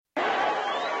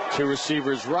Two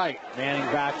receivers right. Manning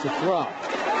back to throw.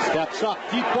 Steps up.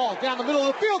 Deep ball down the middle of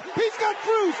the field. He's got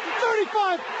Cruz.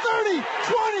 35, 30,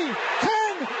 20,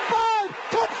 10, 5.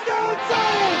 Touchdown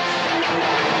Giants!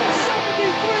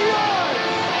 73 yards!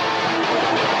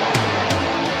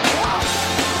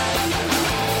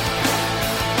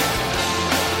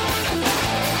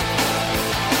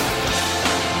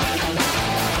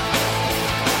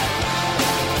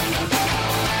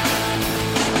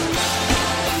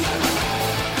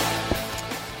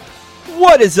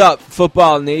 What is up,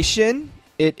 Football Nation?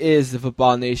 It is the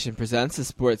Football Nation Presents the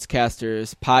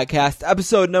Sportscasters Podcast,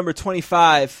 episode number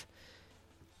 25,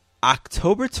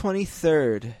 October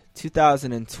 23rd,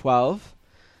 2012.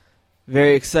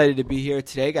 Very excited to be here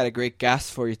today. Got a great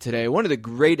guest for you today. One of the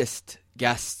greatest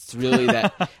guests, really,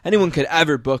 that anyone could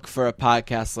ever book for a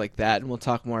podcast like that, and we'll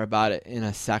talk more about it in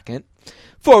a second.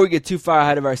 Before we get too far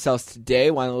ahead of ourselves today,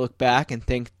 I want to look back and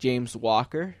thank James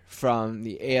Walker from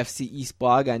the AFC East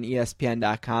blog on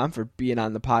ESPN.com for being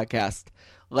on the podcast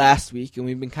last week. And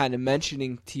we've been kind of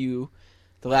mentioning to you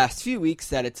the last few weeks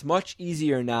that it's much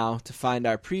easier now to find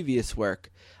our previous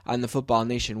work on the Football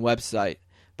Nation website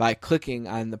by clicking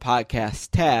on the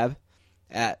podcast tab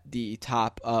at the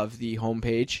top of the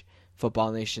homepage,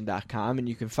 footballnation.com. And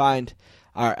you can find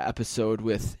our episode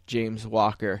with James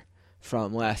Walker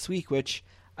from last week, which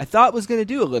I thought was going to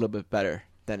do a little bit better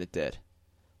than it did.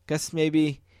 Guess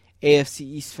maybe AFC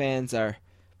East fans are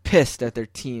pissed at their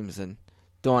teams and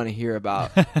don't want to hear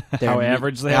about how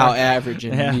average they how are. Average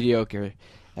and mediocre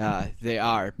they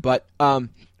are. But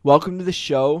welcome to the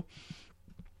show.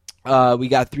 We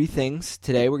got three things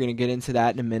today. We're going to get into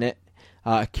that in a minute.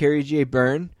 Kerry J.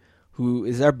 Byrne, who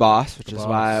is our boss, which is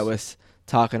why I was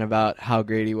talking about how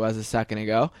great he was a second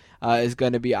ago, is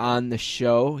going to be on the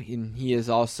show. And he is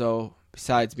also,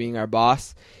 besides being our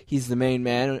boss, he's the main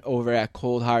man over at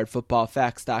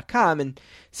coldhardfootballfacts.com. And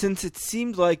since it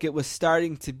seemed like it was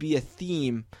starting to be a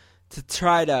theme to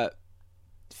try to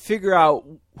figure out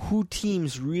who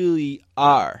teams really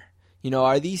are,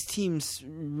 are these teams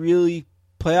really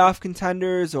playoff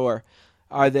contenders, or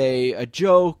are they a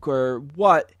joke, or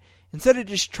what? Instead of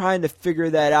just trying to figure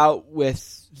that out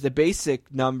with the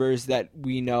basic numbers that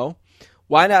we know,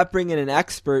 why not bring in an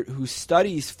expert who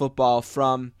studies football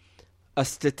from a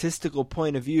statistical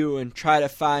point of view and try to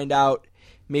find out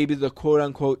maybe the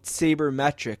quote-unquote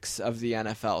sabermetrics of the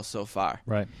NFL so far?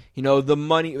 Right.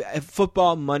 The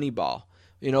football moneyball.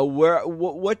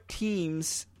 What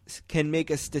teams can make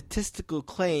a statistical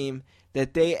claim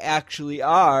that they actually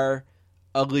are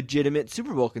a legitimate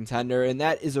Super Bowl contender? And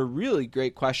that is a really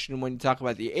great question when you talk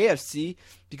about the AFC,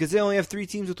 because they only have three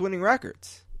teams with winning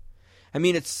records. I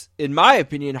mean, it's, in my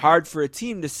opinion, hard for a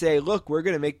team to say, look, we're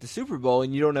going to make the Super Bowl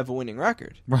and you don't have a winning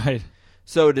record. Right.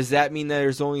 So does that mean that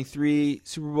there's only three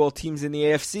Super Bowl teams in the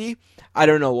AFC? I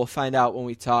don't know. We'll find out when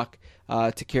we talk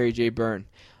to Kerry J. Byrne.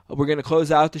 We're going to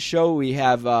close out the show. We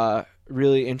have a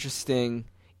really interesting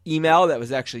email that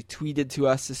was actually tweeted to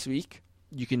us this week.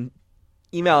 You can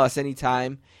email us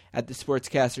anytime at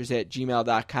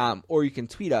thesportscasters@gmail.com, or you can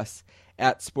tweet us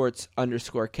at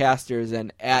sports_casters,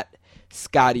 and at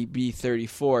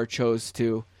ScottyB34 chose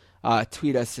to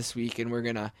tweet us this week, and we're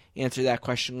going to answer that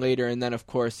question later. And then, of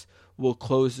course, we'll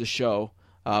close the show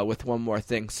with one more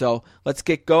thing. So let's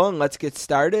get going. Let's get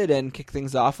started and kick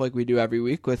things off like we do every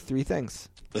week with three things.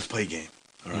 Let's play a game.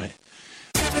 All right.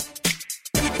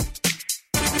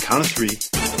 Count of three.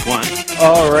 1.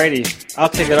 Alrighty. I'll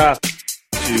take it off. 2.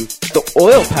 The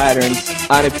oil patterns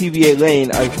on a PBA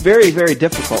lane are very, very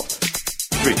difficult.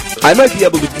 3. I might be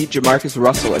able to beat Jamarcus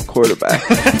Russell at quarterback.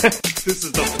 This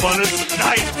is the funnest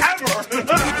night ever!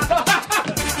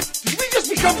 Did we just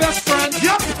become best friends?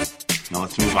 Yep! Now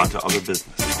let's move on to other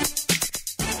business.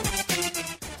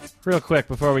 Real quick,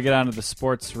 before we get on to the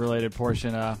sports-related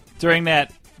portion, during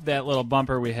that little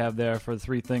bumper we have there for the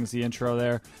three things, the intro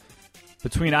there,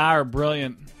 between our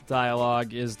brilliant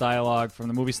dialogue is dialogue from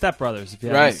the movie Step Brothers. If you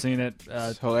haven't seen it,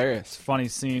 it's hilarious. It's a funny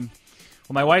scene.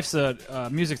 Well, my wife's a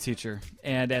music teacher,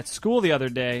 and at school the other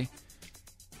day,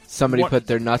 Somebody put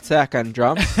their nutsack on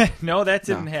drums? No, that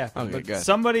didn't happen. Okay, but good.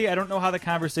 somebody, I don't know how the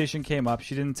conversation came up.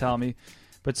 She didn't tell me.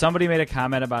 But somebody made a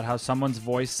comment about how someone's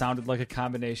voice sounded like a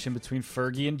combination between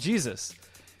Fergie and Jesus.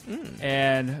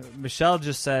 And Michelle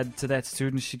just said to that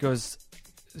student, she goes,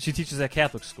 she teaches at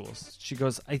Catholic schools. She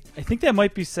goes, I think that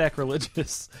might be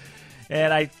sacrilegious.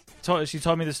 And she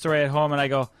told me the story at home, and I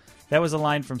go, that was a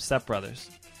line from Step Brothers.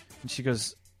 And she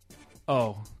goes,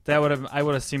 oh, I would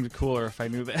have seemed cooler if I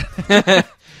knew that.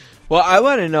 Well, I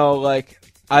want to know, like,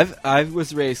 I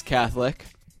was raised Catholic,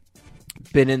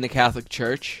 been in the Catholic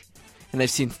Church, and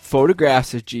I've seen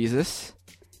photographs of Jesus.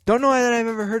 Don't know that I've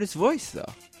ever heard his voice,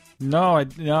 though. No,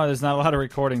 there's not a lot of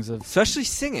recordings of. Especially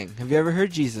singing. Have you ever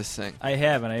heard Jesus sing? I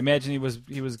haven't. I imagine he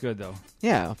was good though.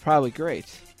 Yeah, probably great.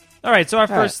 All right, so our All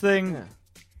right, first thing yeah.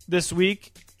 this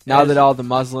week. Now is- that all the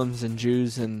Muslims and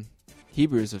Jews and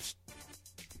Hebrews have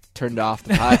turned off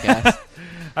the podcast.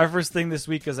 Our first thing this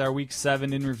week is our Week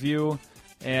 7 in review.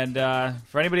 And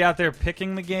for anybody out there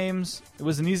picking the games, it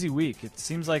was an easy week. It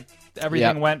seems like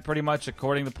everything went pretty much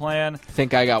according to plan. I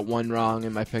think I got one wrong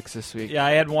in my picks this week. Yeah,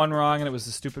 I had one wrong, and it was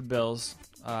the stupid Bills.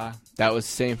 That was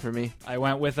the same for me. I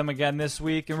went with them again this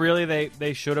week, and really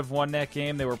they should have won that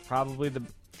game. They were probably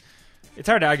it's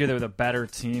hard to argue they were the better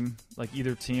team, like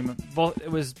either team.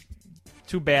 It was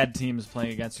two bad teams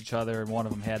playing against each other, and one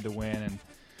of them had to win. And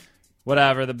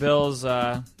whatever, the Bills,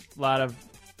 a lot of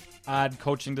odd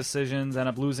coaching decisions, end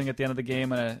up losing at the end of the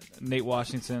game on a Nate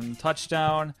Washington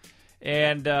touchdown.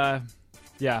 And,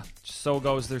 so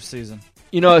goes their season.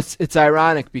 You know, it's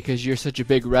ironic because you're such a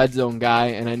big Red Zone guy,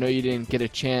 and I know you didn't get a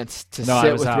chance to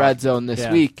sit with out. Red Zone this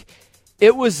week.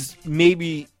 It was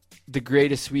maybe the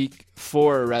greatest week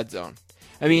for Red Zone.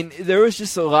 I mean, there was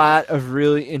just a lot of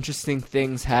really interesting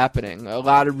things happening. A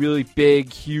lot of really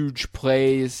big, huge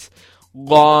plays,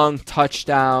 long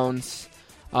touchdowns.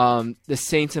 The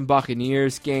Saints and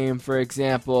Buccaneers game, for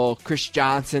example. Chris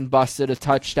Johnson busted a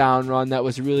touchdown run that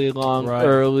was really long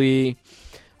early.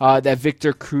 That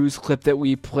Victor Cruz clip that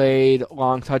we played,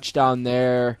 long touchdown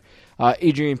there.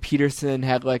 Adrian Peterson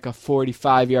had like a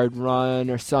 45-yard run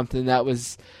or something that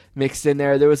was mixed in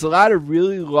there. There was a lot of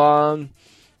really long,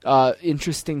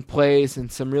 interesting plays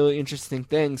and some really interesting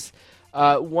things.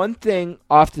 One thing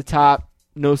off the top,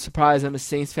 no surprise, I'm a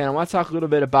Saints fan. I want to talk a little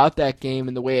bit about that game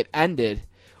and the way it ended,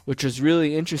 which was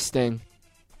really interesting.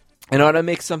 And I want to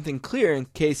make something clear in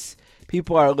case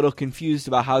people are a little confused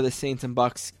about how the Saints and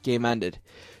Bucs game ended.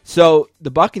 So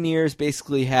the Buccaneers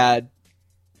basically had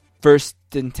 1st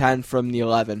and 10 from the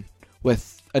 11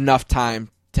 with enough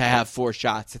time to have 4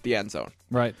 shots at the end zone.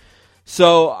 Right.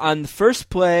 So on the first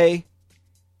play,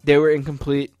 they were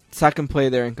incomplete. Second play,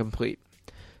 they're incomplete.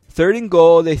 3rd and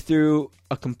goal, they threw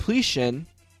a completion,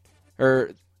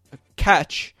 or a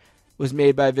catch, was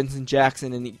made by Vincent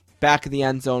Jackson in the back of the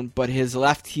end zone, but his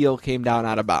left heel came down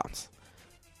out of bounds.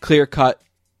 Clear cut,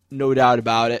 no doubt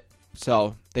about it.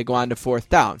 So they go on to 4th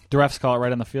down. The refs call it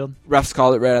right on the field? Refs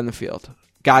called it right on the field.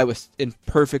 Guy was in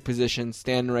perfect position,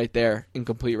 standing right there,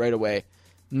 incomplete right away.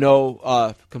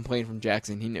 No complaint from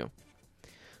Jackson, he knew.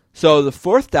 So the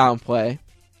 4th down play,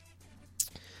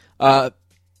 ball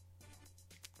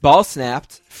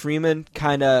snapped. Freeman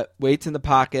kind of waits in the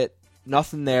pocket.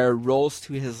 Nothing there. Rolls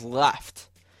to his left.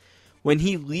 When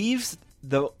he leaves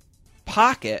the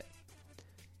pocket,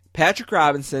 Patrick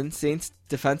Robinson, Saints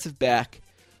defensive back,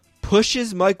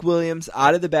 pushes Mike Williams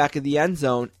out of the back of the end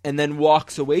zone and then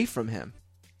walks away from him.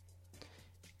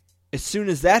 As soon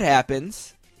as that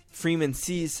happens, Freeman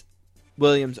sees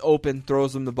Williams open,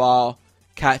 throws him the ball,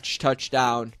 catch,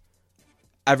 touchdown.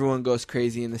 Everyone goes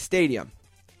crazy in the stadium.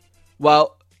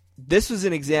 Well, this was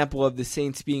an example of the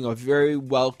Saints being a very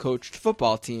well-coached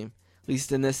football team, at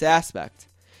least in this aspect.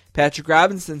 Patrick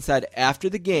Robinson said after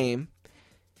the game,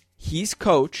 he's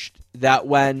coached that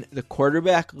when the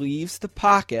quarterback leaves the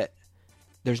pocket,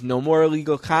 there's no more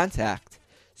illegal contact,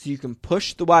 so you can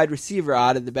push the wide receiver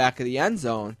out of the back of the end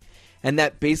zone, and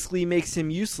that basically makes him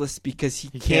useless because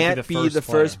he can't be the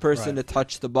first person to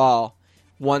touch the ball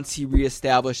once he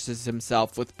reestablishes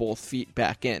himself with both feet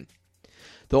back in.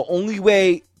 The only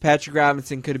way Patrick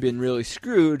Robinson could have been really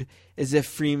screwed is if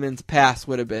Freeman's pass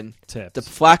would have been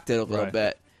deflected a little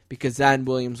bit, because then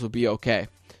Williams would be okay.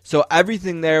 So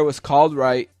everything there was called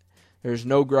right. There's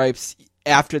no gripes.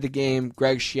 After the game,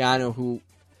 Greg Schiano, who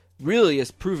really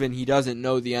has proven he doesn't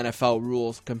know the NFL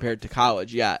rules compared to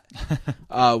college yet,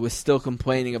 was still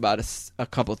complaining about a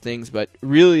couple things, but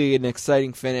really an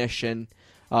exciting finish and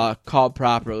called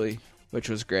properly, which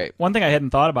was great. One thing I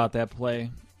hadn't thought about that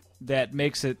play that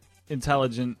makes it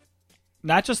intelligent,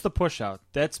 not just the push out.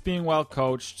 That's being well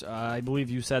coached. I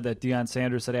believe you said that Deion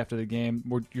Sanders said after the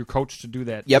game, you're coached to do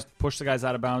that. Yep. Just push the guys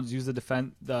out of bounds, use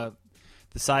the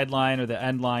sideline or the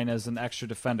end line as an extra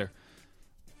defender.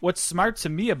 What's smart to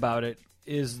me about it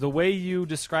is the way you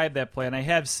describe that play, and I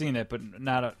have seen it, but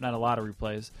not a lot of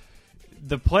replays.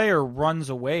 The player runs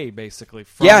away, basically.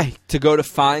 To go to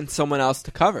find someone else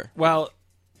to cover. Well,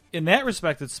 in that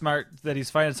respect, it's smart that he's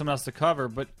finding someone else to cover,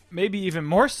 but maybe even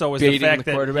more so is Baiting the fact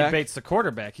the that quarterback? he baits the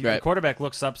quarterback. Right. The quarterback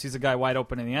looks up, sees a guy wide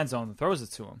open in the end zone, and throws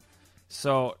it to him.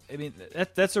 So, I mean,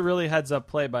 that's a really heads-up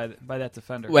play by that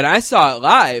defender. When I saw it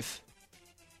live,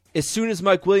 as soon as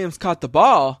Mike Williams caught the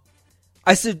ball,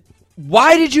 I said,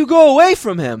 "Why did you go away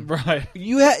from him?" Right.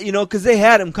 Because they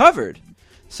had him covered.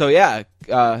 So, yeah,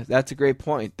 that's a great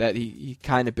point that he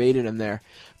kind of baited him there.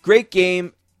 Great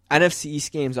game. NFC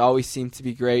East games always seem to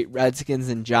be great. Redskins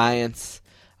and Giants.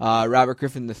 Robert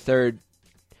Griffin III.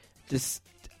 Just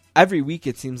every week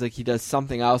it seems like he does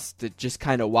something else to just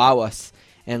kind of wow us.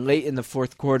 And late in the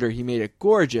fourth quarter, he made a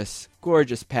gorgeous,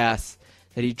 gorgeous pass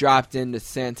that he dropped into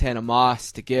Santana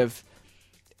Moss to give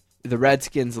the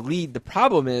Redskins a lead. The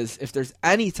problem is, if there's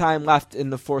any time left in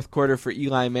the fourth quarter for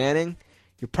Eli Manning,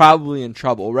 you're probably in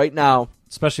trouble. Right now,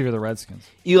 especially for the Redskins,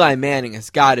 Eli Manning has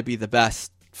got to be the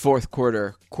best fourth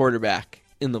quarter quarterback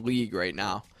in the league right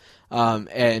now.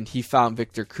 And he found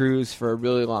Victor Cruz for a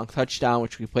really long touchdown,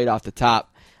 which we played off the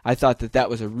top. I thought that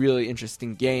was a really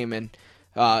interesting game. And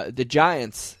the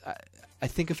Giants, I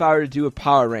think if I were to do a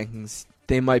power rankings,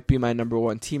 they might be my number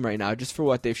one team right now, just for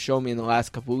what they've shown me in the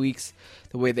last couple of weeks,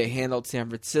 the way they handled San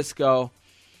Francisco.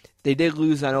 They did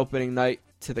lose on opening night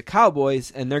to the Cowboys,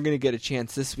 and they're going to get a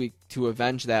chance this week to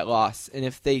avenge that loss. And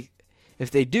if they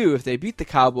beat the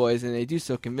Cowboys, and they do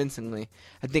so convincingly,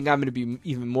 I think I'm going to be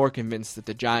even more convinced that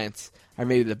the Giants are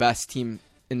maybe the best team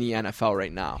in the NFL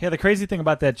right now. Yeah, the crazy thing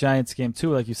about that Giants game,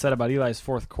 too, like you said about Eli's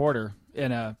fourth quarter,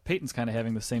 and Peyton's kind of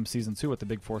having the same season, too, with the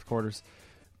big fourth quarters,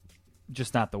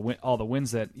 just not all the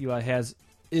wins that Eli has,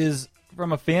 is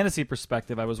from a fantasy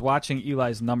perspective, I was watching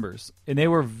Eli's numbers, and they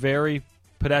were very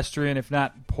pedestrian, if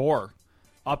not poor,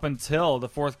 up until the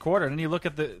fourth quarter. And then you look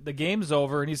at the game's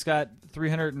over, and he's got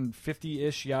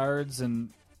 350-ish yards and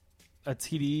a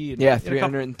TD. And yeah,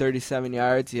 337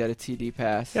 yards. He had a TD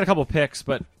pass. He had a couple picks,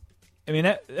 but I mean,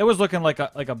 it was looking like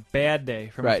a bad day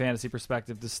from a fantasy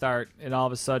perspective to start, and all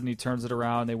of a sudden he turns it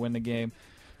around, they win the game.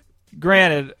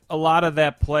 Granted, a lot of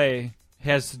that play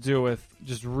has to do with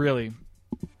just really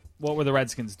what were the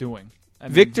Redskins doing. I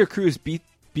mean, Victor Cruz beat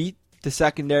the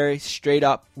secondary straight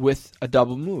up with a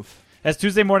double move. As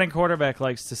Tuesday Morning Quarterback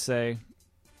likes to say,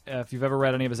 if you've ever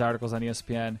read any of his articles on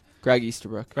ESPN. Greg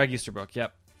Easterbrook,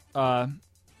 yep.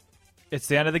 It's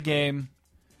the end of the game.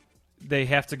 They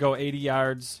have to go 80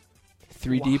 yards.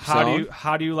 3 deep zone.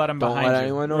 How do you let them behind you? Don't let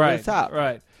anyone over the top.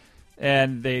 Right.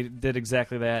 And they did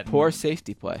exactly that. Poor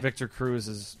safety play. Victor Cruz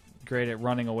is great at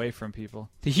running away from people.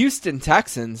 The Houston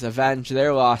Texans avenged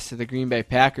their loss to the Green Bay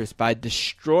Packers by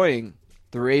destroying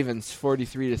the Ravens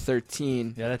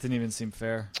 43-13. Yeah, that didn't even seem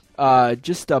fair.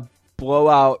 Just a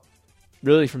blowout,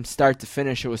 really from start to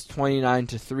finish. It was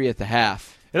 29-3 at the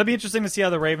half. It'll be interesting to see how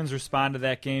the Ravens respond to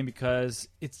that game because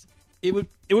it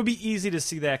would be easy to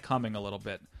see that coming a little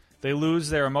bit. They lose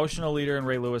their emotional leader in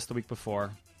Ray Lewis the week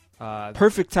before.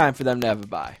 Perfect time for them to have a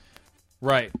bye.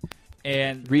 Right.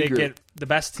 And Regroup. they get the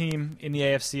best team in the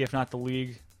AFC, if not the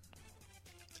league,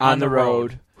 on the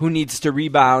road. Who needs to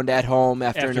rebound at home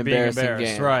after an being embarrassing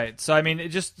embarrassed. game. Right. So, I mean, it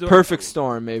just... Perfect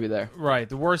storm maybe there. Right.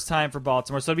 The worst time for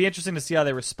Baltimore. So, it'll be interesting to see how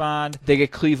they respond. They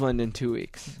get Cleveland in 2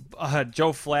 weeks.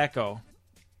 Joe Flacco,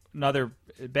 another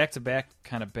back-to-back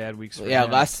kind of bad weeks for him. Yeah,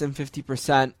 less than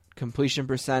 50% completion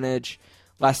percentage,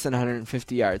 less than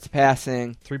 150 yards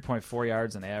passing. 3.4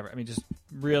 yards an average. I mean, just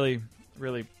really,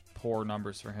 really poor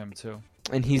numbers for him, too.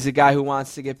 And he's a guy who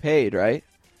wants to get paid, right?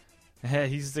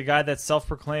 He's the guy that's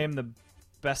self-proclaimed the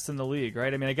best in the league,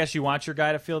 right? I mean, I guess you want your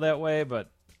guy to feel that way, but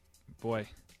boy.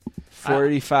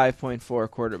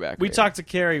 45.4 quarterback We rate. talked to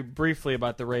Kerry briefly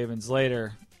about the Ravens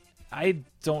later. I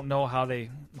don't know how they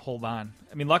hold on.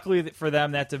 I mean, luckily for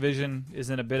them, that division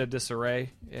is in a bit of disarray,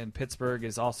 and Pittsburgh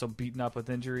is also beaten up with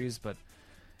injuries,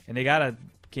 and they got a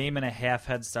game and a half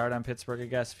head start on Pittsburgh, I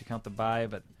guess, if you count the bye,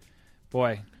 but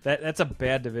boy, that's a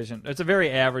bad division. It's a very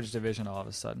average division all of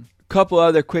a sudden. Couple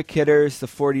other quick hitters. The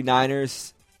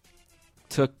 49ers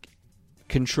took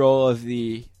control of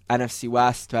the NFC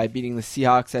West by beating the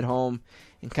Seahawks at home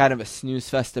in kind of a snooze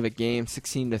fest of a game,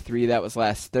 16-3. That was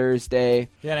last Thursday.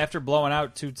 Yeah, and after blowing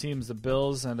out two teams, the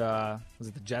Bills and was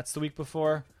it the Jets the week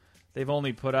before, they've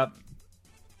only put up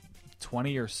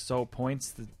 20 or so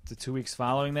points the 2 weeks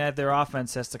following that. Their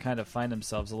offense has to kind of find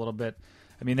themselves a little bit.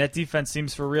 I mean, that defense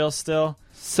seems for real still.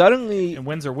 Suddenly, and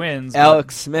wins are wins.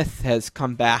 Alex Smith has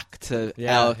come back to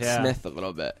Alex Smith a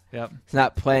little bit. Yep. He's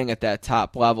not playing at that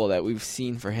top level that we've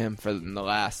seen for him for the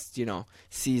last,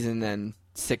 season and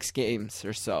 6 games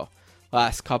or so.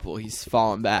 Last couple, he's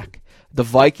fallen back. The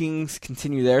Vikings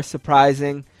continue their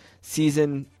surprising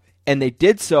season, and they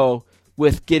did so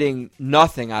with getting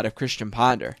nothing out of Christian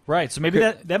Ponder. Right, so maybe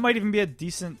that might even be a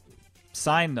decent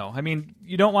sign, though. I mean,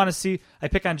 you don't want to see... I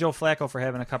pick on Joe Flacco for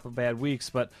having a couple of bad weeks,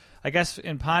 but I guess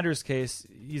in Ponder's case,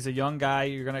 he's a young guy.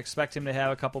 You're going to expect him to have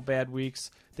a couple bad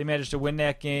weeks. They managed to win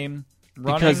that game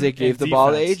running because they gave the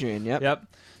ball to Adrian. Yep.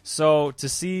 So to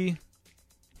see...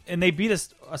 And they beat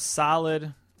a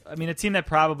solid... I mean, a team that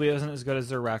probably isn't as good as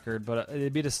their record, but they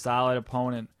beat a solid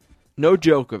opponent No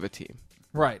joke of a team.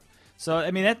 Right. So,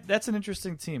 I mean, that's an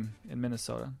interesting team in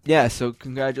Minnesota. Yeah, so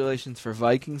congratulations for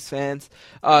Vikings fans.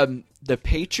 The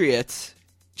Patriots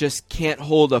just can't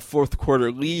hold a fourth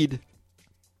quarter lead,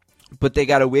 but they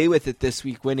got away with it this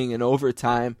week, winning in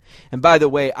overtime. And by the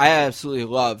way, I absolutely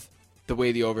love the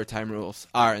way the overtime rules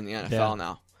are in the NFL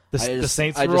now. The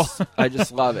Saints rule? I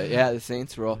just love it. Yeah, the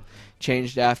Saints rule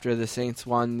changed after the Saints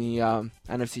won the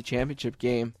NFC Championship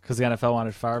game. Because the NFL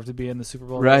wanted Favre to be in the Super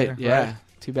Bowl. Right, yeah. Right.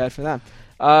 Too bad for them.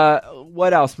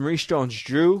 What else? Maurice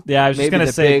Jones-Drew. Yeah, I was just going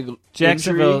to say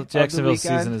Jacksonville's season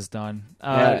season is done.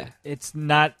 It's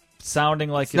not sounding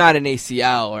like it's not an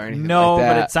ACL or anything no, like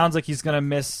that. But it sounds like he's going to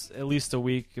miss at least a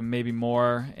week and maybe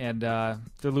more. And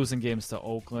they're losing games to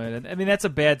Oakland. And I mean, that's a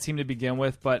bad team to begin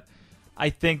with. But I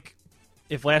think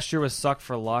if last year was suck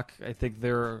for luck, I think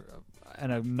they're on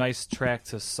a nice track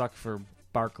to suck for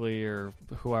Barkley or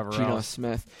whoever Geno else.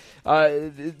 Smith.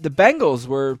 The Bengals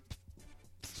were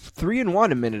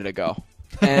 3-1 a minute ago,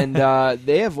 and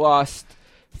they have lost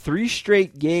 3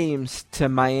 straight games to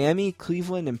Miami,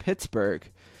 Cleveland, and Pittsburgh.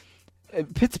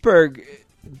 Pittsburgh,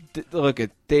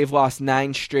 they've lost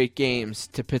 9 straight games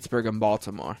to Pittsburgh and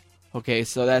Baltimore. Okay,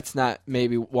 so that's not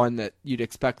maybe one that you'd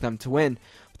expect them to win.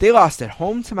 But they lost at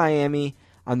home to Miami,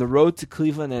 on the road to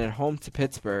Cleveland, and at home to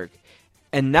Pittsburgh.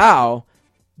 And now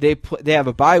they have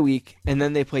a bye week, and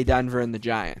then they play Denver and the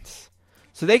Giants.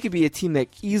 So they could be a team that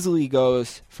easily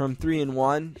goes from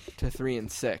 3-1 to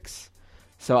 3-6.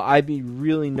 So I'd be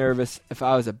really nervous if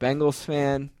I was a Bengals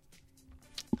fan.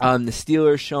 The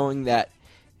Steelers showing that,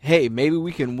 hey, maybe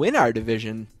we can win our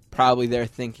division. Probably they're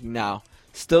thinking now.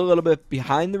 Still a little bit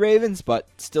behind the Ravens, but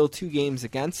still 2 games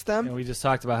against them. And we just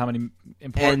talked about how many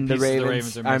important pieces the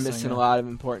Ravens are missing a lot of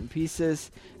important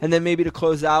pieces. And then maybe to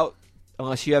close out,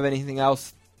 unless you have anything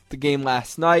else, the game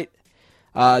last night,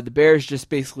 the Bears just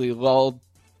basically lulled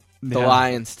the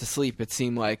Lions to sleep. It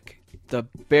seemed like the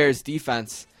Bears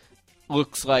defense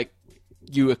looks like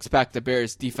you expect the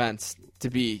Bears defense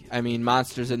to be. I mean,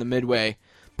 monsters in the Midway,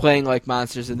 playing like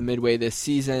monsters in the Midway this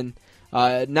season.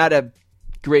 Not a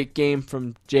great game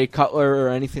from Jay Cutler or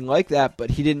anything like that, but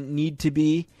he didn't need to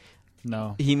be.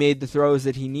 No. He made the throws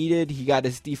that he needed. He got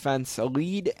his defense a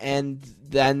lead, and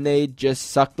then they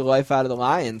just sucked the life out of the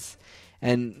Lions.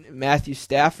 And Matthew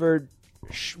Stafford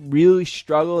really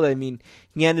struggled. I mean,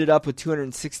 he ended up with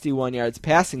 261 yards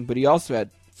passing, but he also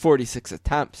had 46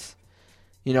 attempts,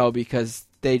 because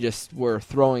they just were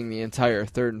throwing the entire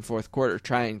third and fourth quarter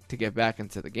trying to get back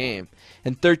into the game.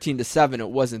 And 13-7, it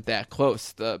wasn't that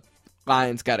close. The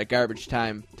Lions got a garbage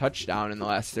time touchdown in the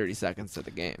last 30 seconds of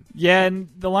the game. Yeah, and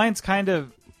the Lions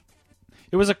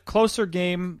it was a closer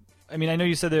game. I mean, I know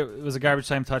you said that it was a garbage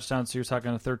time touchdown, so you're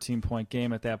talking a 13-point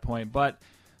game at that point. But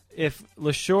if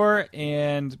LaSure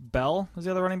and Bell was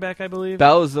the other running back, I believe.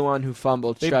 Bell is the one who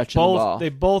fumbled, stretching the ball. They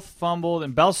both fumbled,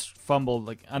 and Bell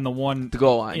fumbled on the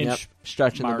goal line,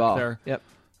 stretching the ball. There. Yep.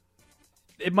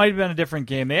 It might have been a different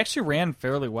game. They actually ran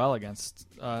fairly well against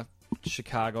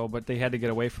Chicago, but they had to get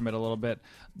away from it a little bit.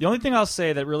 The only thing I'll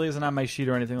say that really isn't on my sheet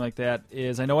or anything like that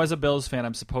is I know as a Bills fan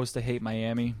I'm supposed to hate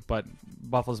Miami, but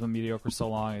Buffalo's been mediocre so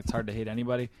long it's hard to hate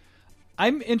anybody.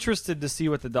 I'm interested to see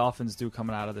what the Dolphins do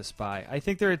coming out of this bye. I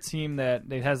think they're a team that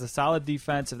has a solid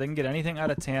defense. If they can get anything out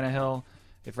of Tannehill,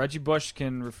 if Reggie Bush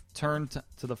can return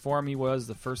to the form he was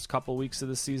the first couple weeks of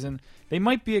the season, they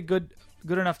might be a good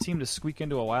enough team to squeak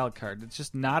into a wild card. It's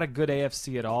just not a good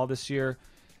AFC at all this year.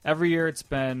 Every year it's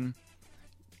been,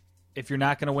 if you're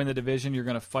not going to win the division, you're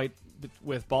going to fight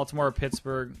with Baltimore or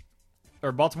Pittsburgh,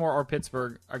 or Baltimore or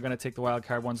Pittsburgh are going to take the wild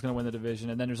card. One's going to win the division,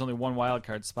 and then there's only one wild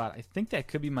card spot. I think that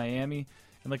could be Miami.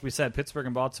 And like we said, Pittsburgh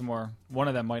and Baltimore, one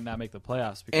of them might not make the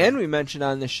playoffs. And we mentioned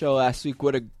on the show last week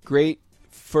what a great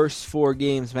first 4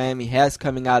 games Miami has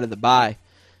coming out of the bye.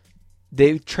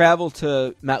 They travel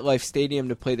to MetLife Stadium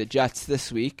to play the Jets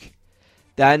this week.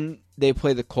 Then they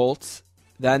play the Colts.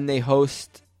 Then they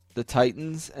host the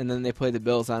Titans, and then they play the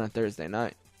Bills on a Thursday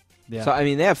night. Yeah. So I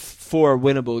mean, they have 4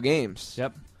 winnable games.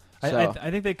 Yep. So. I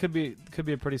think they could be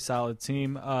a pretty solid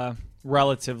team,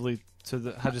 relatively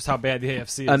to how bad the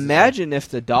AFC is. Imagine if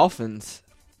the Dolphins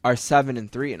are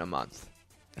 7-3 in a month.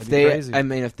 That'd be crazy. I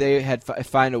mean, if they had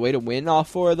find a way to win all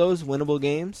 4 of those winnable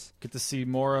games, get to see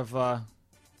more of.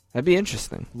 That'd be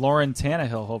interesting. Lauren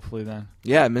Tannehill, hopefully then.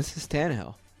 Yeah, Mrs.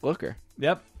 Tannehill. Look her.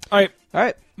 Yep. All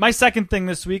right. My second thing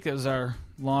this week is our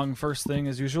long first thing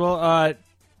as usual.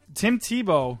 Tim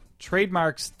Tebow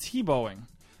trademarks Tebowing.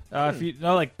 If you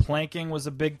know, like planking was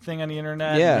a big thing on the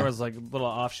internet. Yeah. And there was like little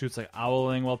offshoots like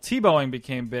owling. Well, Tebowing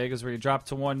became big, is where you drop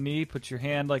to one knee, put your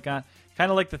hand like on, kind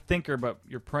of like the thinker, but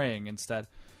you're praying instead.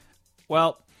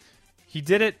 Well, he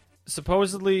did it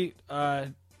supposedly.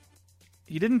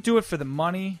 he didn't do it for the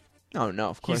money. Oh, no,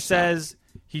 of course He says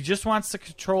he just wants to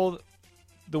control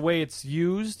the way it's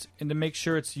used and to make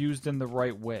sure it's used in the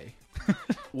right way. not.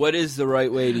 What is the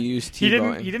right way to use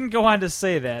Tebowing? He didn't go on to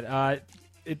say that.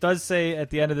 It does say at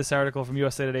the end of this article from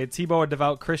USA Today, Tebow, a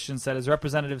devout Christian, said his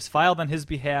representatives filed on his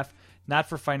behalf, not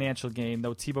for financial gain,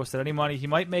 though Tebow said any money he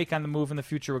might make on the move in the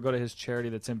future will go to his charity,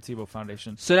 the Tim Tebow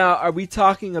Foundation. So now, are we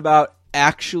talking about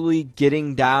actually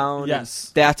getting down?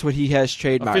 Yes. That's what he has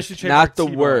trademarked, Officially not trademarked the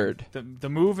Tebow. word. The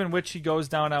move in which he goes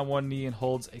down on one knee and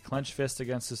holds a clenched fist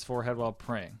against his forehead while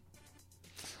praying.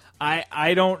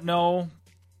 I don't know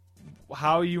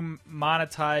how you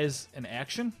monetize an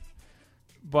action,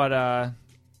 but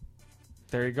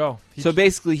there you go. So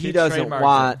basically, he doesn't trademarked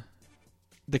want it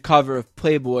the cover of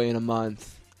Playboy in a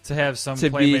month to have some to be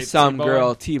playmate some Tebow.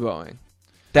 girl Tebowing.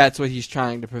 That's what he's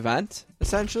trying to prevent,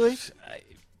 essentially.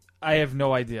 I have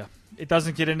no idea. It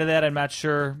doesn't get into that. I'm not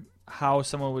sure how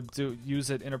someone would use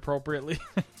it inappropriately.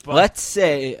 But, Let's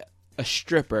say a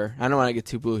stripper. I don't want to get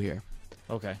too blue here.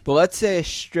 okay. But let's say a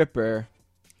stripper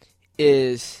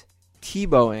is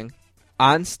Tebowing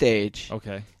on stage,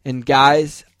 Okay. and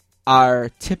guys are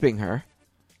tipping her.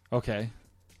 Okay.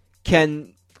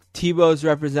 Can Tebow's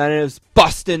representatives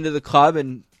bust into the club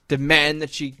and demand that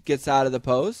she gets out of the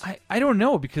pose? I don't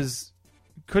know, because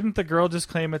couldn't the girl just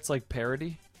claim it's like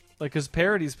parody? Like, because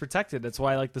parody's protected. That's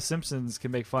why, like, The Simpsons can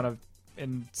make fun of,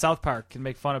 and South Park can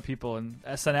make fun of people, and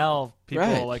SNL people.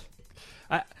 Right. Like,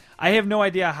 I have no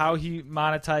idea how he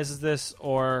monetizes this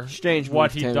or Strange move,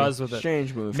 what he Timmy. does with it.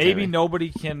 Strange move. Maybe Timmy. nobody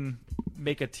can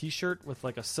make a T-shirt with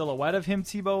like a silhouette of him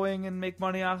Tebowing and make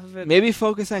money off of it. Maybe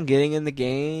focus on getting in the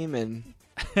game and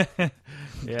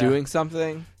Yeah. doing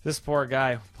something. This poor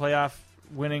guy, playoff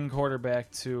winning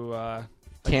quarterback, to a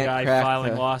Can't guy crack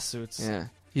filing the- lawsuits. Yeah,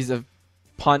 he's a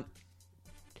punt.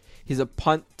 He's a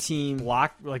punt team.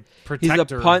 Block, like, He's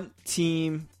protector. a punt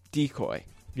team decoy.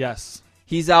 Yes.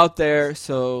 He's out there,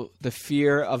 so the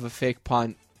fear of a fake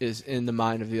punt is in the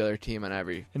mind of the other team on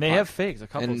every. And they punt. have fakes a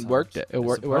couple and times. worked it. I It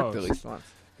worked at suppose. least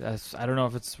once. I don't know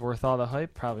if it's worth all the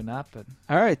hype. Probably not, but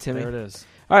All right, Timmy. there it is.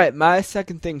 All right, my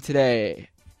second thing today,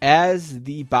 as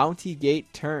the Bounty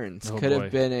Gate turns, Oh, could boy.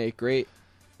 have been a great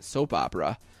soap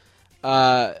opera.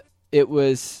 It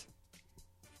was.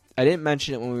 I didn't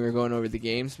mention it when we were going over the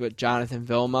games, but Jonathan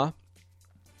Vilma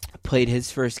played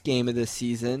his first game of the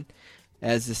season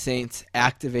as the Saints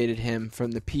activated him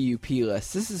from the PUP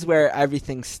list. This is where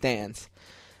everything stands.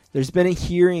 There's been a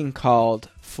hearing called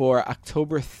for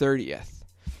October 30th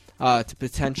to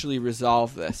potentially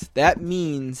resolve this. That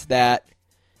means that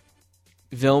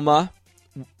Vilma,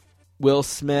 Will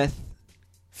Smith,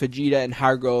 Fajita, and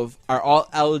Hargrove are all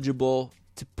eligible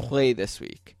to play this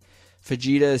week.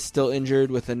 Fajita is still injured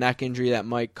with a neck injury that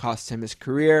might cost him his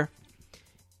career.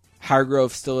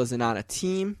 Hargrove still isn't on a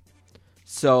team.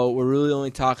 So we're really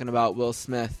only talking about Will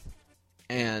Smith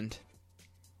and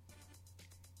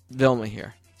Vilma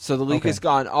here. So the league Okay. has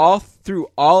gone all through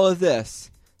all of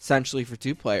this essentially for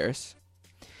two players.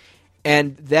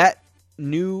 And that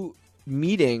new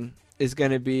meeting is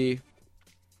going to be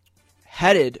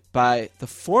headed by the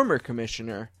former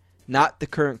commissioner, not the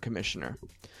current commissioner.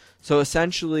 So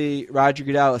essentially, Roger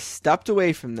Goodell has stepped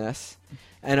away from this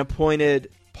and appointed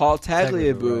Paul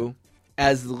Tagliabue right.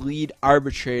 as the lead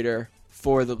arbitrator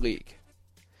for the league.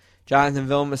 Jonathan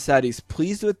Vilma said he's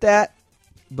pleased with that,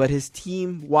 but his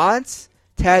team wants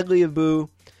Tagliabue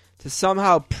to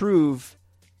somehow prove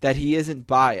that he isn't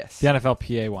biased. The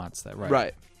NFLPA wants that, right?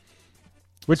 Right.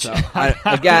 Which, So, how do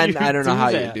I you don't know how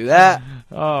you that? do that.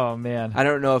 Oh, man. I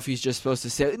don't know if he's just supposed to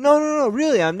say, no,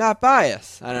 really, I'm not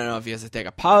biased. I don't know if he has to take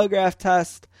a polygraph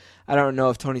test. I don't know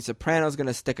if Tony Soprano's going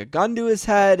to stick a gun to his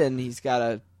head and he's got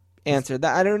to answer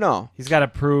that. I don't know. He's got to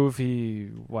prove he,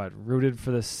 rooted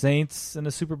for the Saints in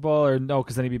the Super Bowl? Or no,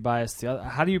 because then he'd be biased.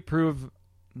 How do you prove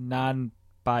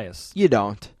non-bias? You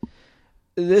don't.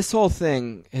 This whole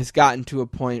thing has gotten to a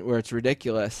point where it's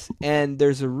ridiculous. And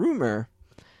there's a rumor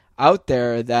out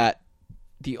there that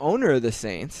the owner of the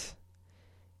Saints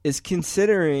is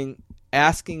considering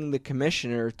asking the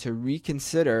commissioner to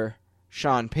reconsider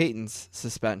Sean Payton's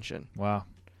suspension. Wow.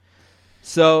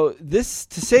 So to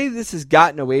say this has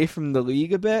gotten away from the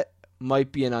league a bit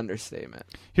might be an understatement.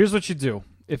 Here's what you do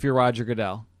if you're Roger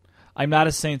Goodell. I'm not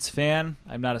a Saints fan.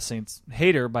 I'm not a Saints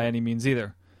hater by any means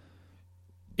either.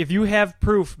 If you have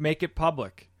proof, make it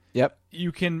public. Yep.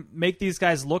 You can make these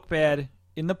guys look bad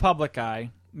in the public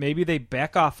eye. Maybe they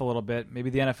back off a little bit. Maybe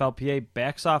the NFLPA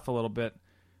backs off a little bit.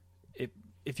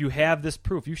 If you have this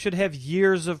proof, you should have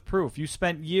years of proof. You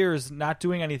spent years not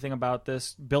doing anything about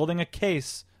this, building a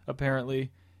case, apparently,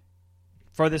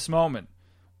 for this moment.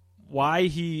 Why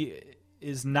he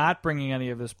is not bringing any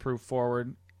of this proof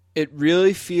forward. It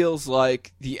really feels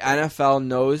like the NFL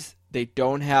knows they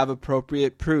don't have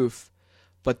appropriate proof,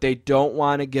 but they don't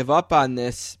want to give up on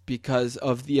this because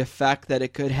of the effect that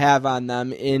it could have on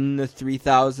them in the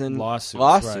 3,000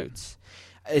 lawsuits.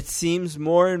 Right. It seems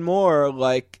more and more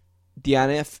like the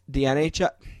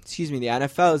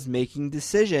NFL is making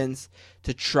decisions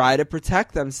to try to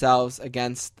protect themselves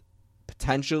against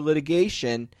potential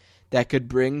litigation that could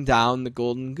bring down the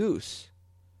golden goose.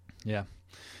 Yeah.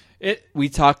 We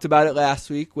talked about it last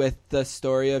week with the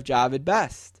story of Javid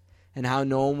Best and how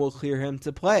no one will clear him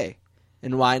to play.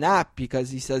 And why not?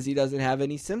 Because he says he doesn't have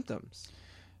any symptoms.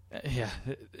 Yeah.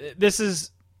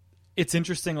 It's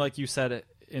interesting, like you said,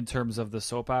 in terms of the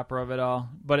soap opera of it all,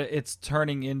 but it's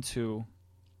turning into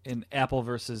an Apple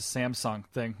versus Samsung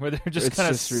thing where they're just going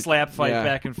to slap fight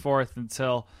back and forth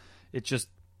until it just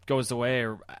goes away.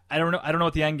 Or I don't know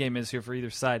what the end game is here for either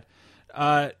side.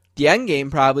 The end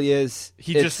game probably is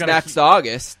next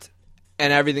August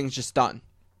and everything's just done.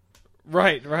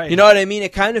 Right. You know what I mean?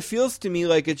 It kind of feels to me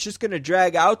like it's just going to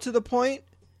drag out to the point.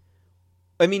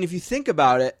 I mean, if you think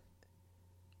about it,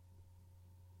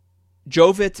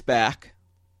 Joe Vitt's back,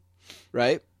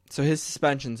 right? So his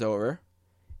suspension's over.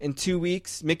 In 2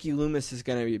 weeks, Mickey Loomis is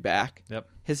going to be back. Yep.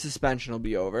 His suspension will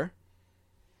be over.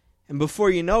 And before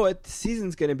you know it, the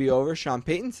season's going to be over. Sean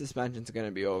Payton's suspension's going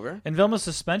to be over. And Vilma's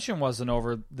suspension wasn't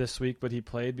over this week, but he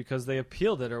played because they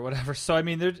appealed it or whatever. So, I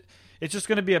mean, it's just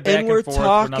going to be a back and forth. And we're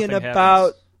talking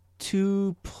about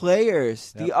 2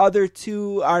 players. Yep. The other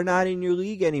 2 are not in your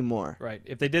league anymore. Right.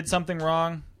 If they did something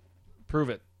wrong, prove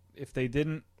it. If they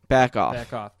didn't, back off.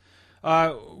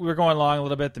 We're going long a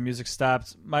little bit. The music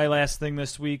stopped. My last thing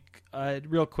this week,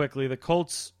 real quickly, the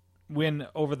Colts win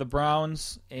over the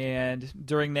Browns, and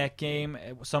during that game,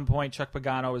 at some point, Chuck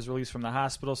Pagano was released from the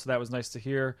hospital, so that was nice to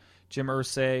hear. Jim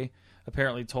Irsay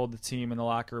apparently told the team in the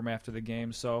locker room after the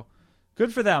game, so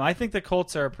good for them. I think the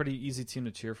Colts are a pretty easy team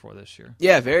to cheer for this year.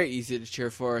 Yeah, very easy to cheer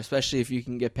for, especially if you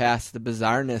can get past the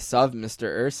bizarreness of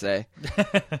Mr. Irsay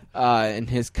and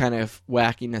his kind of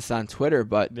wackiness on Twitter.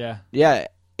 But yeah,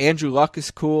 Andrew Luck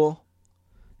is cool.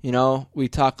 You know, we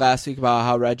talked last week about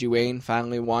how Reggie Wayne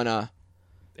finally won a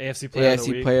AFC Player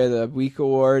of the Week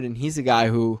award, and he's a guy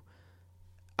who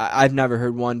I've never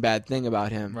heard one bad thing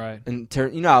about him. Right. And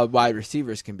you know how wide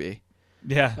receivers can be.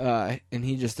 Yeah. And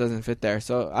he just doesn't fit there.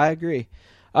 So I agree.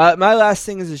 My last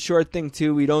thing is a short thing,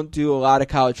 too. We don't do a lot of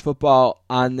college football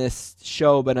on this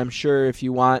show, but I'm sure if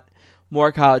you want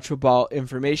more college football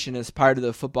information as part of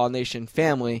the Football Nation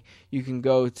family, you can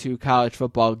go to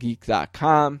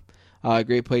collegefootballgeek.com. A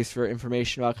great place for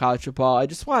information about college football. I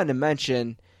just wanted to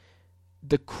mention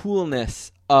the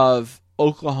coolness of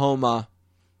Oklahoma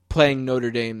playing Notre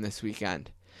Dame this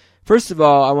weekend. First of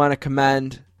all, I want to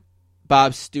commend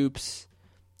Bob Stoops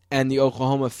and the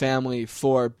Oklahoma family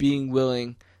for being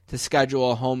willing to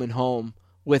schedule a home and home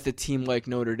with a team like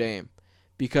Notre Dame,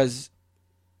 because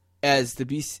in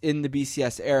the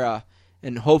BCS era,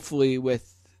 and hopefully when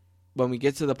we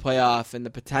get to the playoff and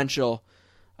the potential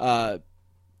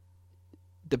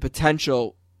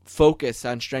focus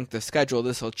on strength of schedule,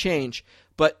 this will change.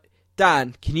 But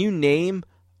Don, can you name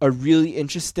a really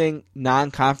interesting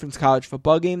non-conference college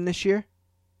football game this year?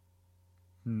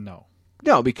 No,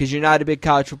 because you're not a big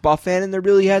college football fan, and there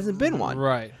really hasn't been one.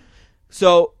 Right.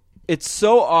 So it's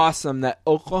so awesome that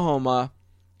Oklahoma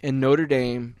and Notre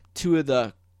Dame, 2 of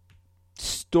the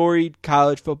storied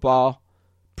college football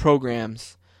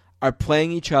programs, are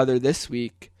playing each other this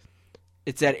week.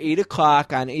 It's at 8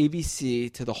 o'clock on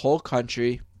ABC to the whole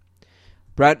country.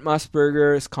 Brent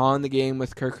Musburger is calling the game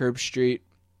with Kirk Herbstreit.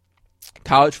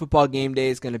 College Football Game Day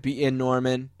is going to be in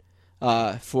Norman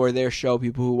for their show.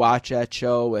 People who watch that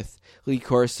show with Lee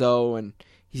Corso, and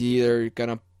he's either going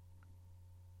to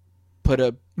put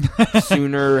a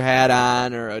Sooner hat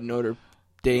on or a Notre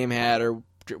Dame hat or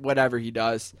whatever he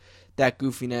does. That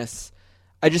goofiness.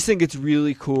 I just think it's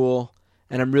really cool,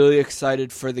 and I'm really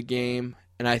excited for the game.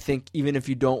 And I think even if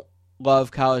you don't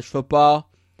love college football,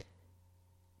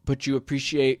 but you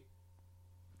appreciate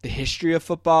the history of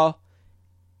football,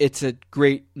 it's a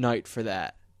great night for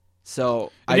that.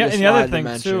 So I just wanted to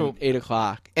mention 8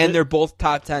 o'clock. And they're both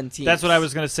top 10 teams. That's what I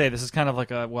was going to say. This is kind of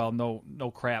like a,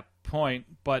 no crap point,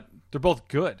 but they're both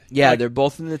good. Yeah, they're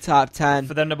both in the top 10.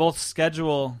 For them to both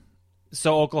schedule,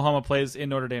 so Oklahoma plays in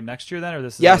Notre Dame next year then? Or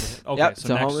this is yes. Okay, yep,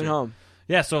 so home and home.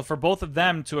 Yeah, so for both of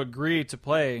them to agree to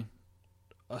play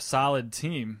a solid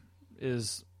team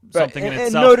is something in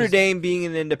itself. And Notre Dame being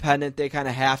an independent, they kind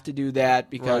of have to do that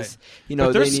because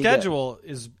but their schedule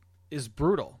is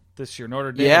brutal this year.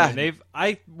 Notre Dame,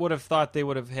 I would have thought they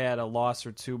would have had a loss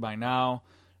or 2 by now.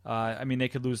 They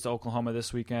could lose to Oklahoma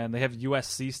this weekend. They have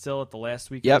USC still at the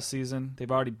last week Yep. of the season.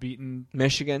 They've already beaten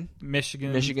Michigan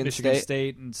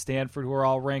State, and Stanford, who were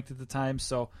all ranked at the time.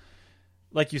 So,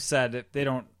 like you said, if they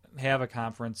don't have a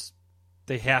conference,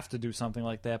 they have to do something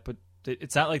like that. But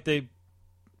it's not like they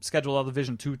schedule all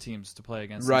Division II teams to play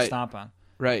against and stomp on.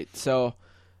 Right. So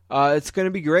it's going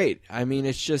to be great. I mean,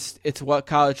 it's what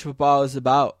college football is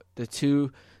about. The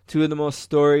two of the most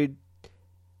storied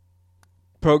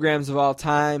programs of all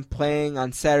time playing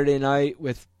on Saturday night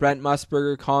with Brent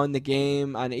Musburger calling the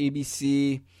game on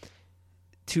ABC.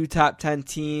 2 top 10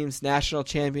 teams, national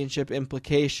championship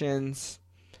implications.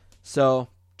 So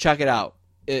check it out.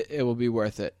 It will be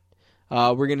worth it.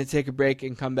 We're going to take a break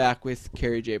and come back with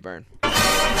Kerry J. Byrne.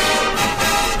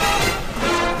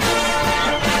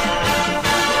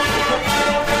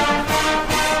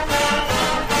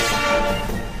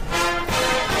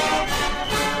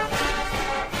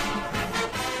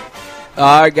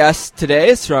 Our guest today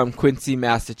is from Quincy,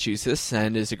 Massachusetts,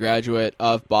 and is a graduate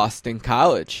of Boston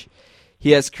College. He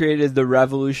has created the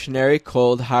revolutionary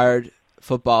cold, hard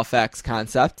football facts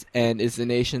concept and is the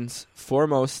nation's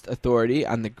foremost authority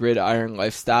on the gridiron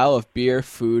lifestyle of beer,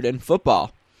 food, and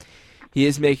football. He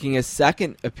is making his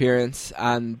second appearance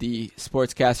on the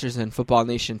Sportscasters and Football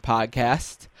Nation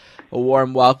podcast. A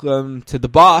warm welcome to the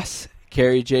boss,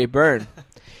 Kerry J. Byrne.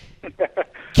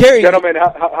 Kerry, gentlemen,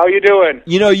 how you doing?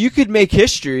 You know, you could make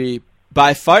history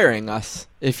by firing us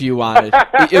if you wanted.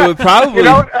 It would probably.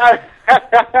 What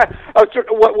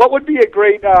would be a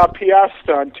great PR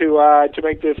stunt to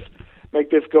make this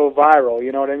go viral?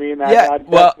 You know what I mean?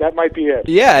 That might be it.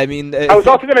 Yeah, I mean, I was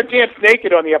also going to dance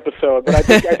naked on the episode, but I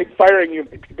think firing you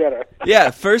might be better.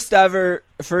 Yeah, first ever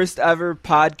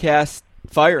podcast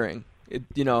firing.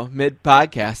 Mid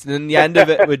podcast, and then the end of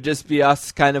it would just be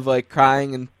us kind of like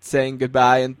crying and saying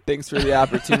goodbye and thanks for the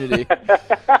opportunity.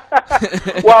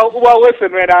 well,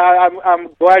 listen, man, I'm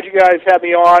glad you guys had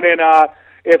me on, and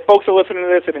if folks are listening to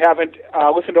this and haven't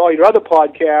listened to all your other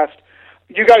podcasts,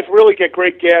 you guys really get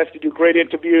great guests. You do great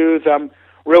interviews. I'm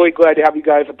really glad to have you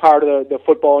guys a part of the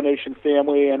Football Nation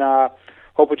family, and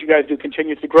hope what you guys do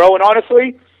continues to grow. And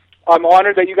honestly, I'm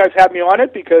honored that you guys have me on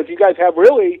it because you guys have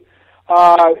really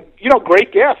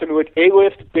great guests, and with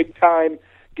A-list, big-time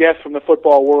guests from the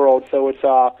football world. So it's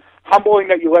humbling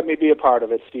that you let me be a part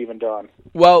of it, Steve and Don.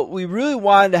 Well, we really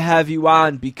wanted to have you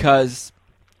on because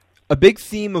a big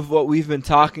theme of what we've been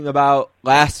talking about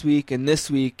last week and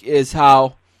this week is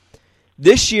how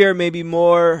this year, maybe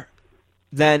more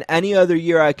than any other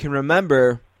year I can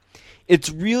remember, it's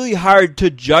really hard to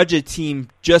judge a team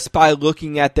just by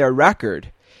looking at their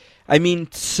record. I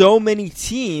mean, so many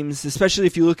teams, especially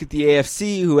if you look at the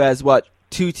AFC, who has,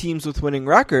 2 teams with winning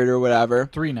record or whatever.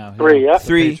 3 now. 3, yeah.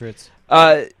 3. Patriots.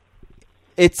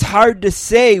 It's hard to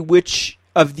say which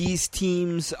of these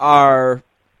teams are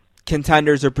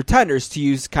contenders or pretenders, to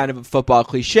use kind of a football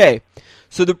cliche.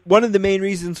 So one of the main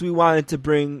reasons we wanted to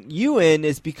bring you in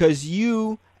is because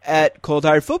you at Cold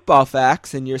Hard Football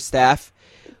Facts and your staff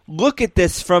look at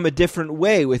this from a different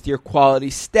way with your quality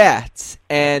stats,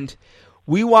 and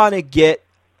we want to get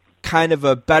kind of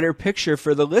a better picture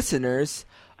for the listeners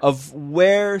of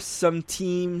where some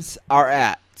teams are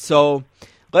at. So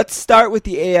let's start with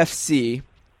the AFC.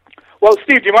 Well,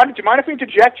 Steve, do you mind if we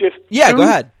interject just go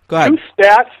ahead. 2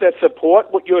 stats that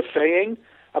support what you're saying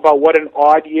about what an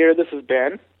odd year this has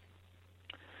been?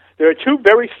 There are 2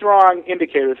 very strong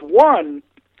indicators. One,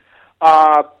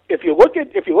 if you look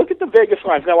at the Vegas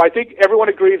lines. Now, I think everyone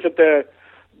agrees that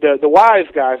the wise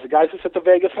guys, the guys who set the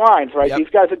Vegas lines, right? Yep. These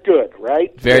guys are good,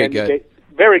 right? Very good.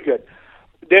 Very good.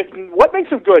 What makes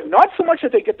them good? Not so much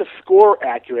that they get the score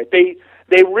accurate. They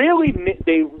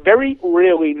very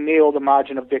rarely nail the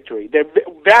margin of victory. They're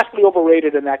vastly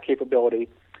overrated in that capability.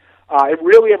 It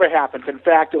rarely ever happens. In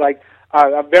fact,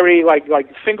 a very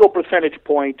single percentage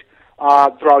point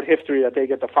throughout history that they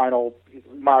get the final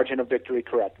margin of victory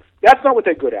correct. That's not what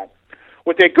they're good at.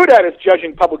 What they're good at is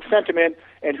judging public sentiment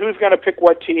and who's going to pick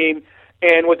what team.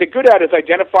 And what they're good at is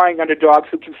identifying underdogs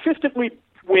who consistently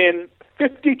win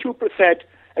 52%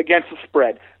 against the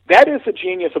spread. That is the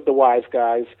genius of the wise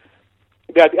guys.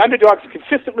 That the underdogs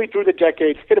consistently through the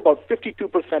decades hit about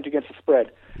 52% against the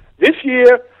spread. This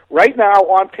year, right now,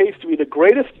 on pace to be the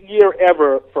greatest year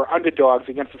ever for underdogs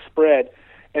against the spread.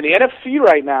 And the NFC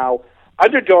right now,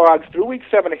 underdogs through Week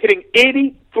 7 are hitting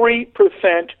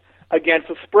 83% against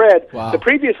the spread. Wow. The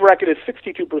previous record is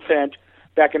 62%.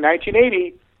 Back in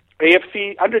 1980,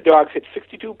 AFC underdogs hit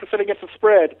 62% against the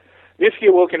spread. This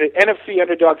year, we're looking at NFC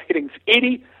underdogs hitting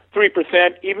 83%.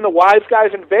 Even the wise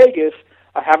guys in Vegas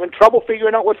are having trouble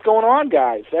figuring out what's going on,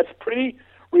 guys. That's pretty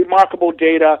remarkable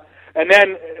data. And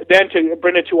then to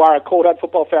bring it to our Cold Hard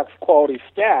Football Facts quality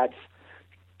stats,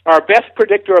 our best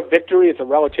predictor of victory is a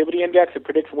relativity index. It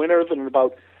predicts winners in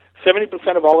about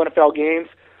 70% of all NFL games.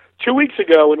 2 weeks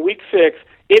ago, in Week 6,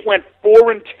 it went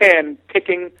 4-10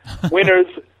 picking winners,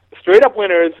 straight-up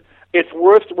winners. Its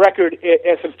worst record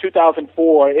since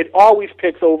 2004. It always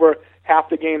picks over half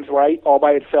the games right, all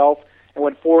by itself, and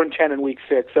went 4-10 in Week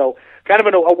 6. So kind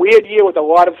of a weird year with a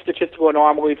lot of statistical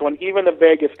anomalies when even the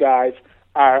Vegas guys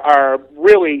are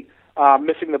really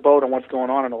missing the boat on what's going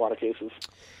on in a lot of cases.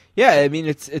 Yeah, I mean,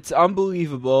 it's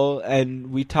unbelievable,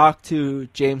 and we talked to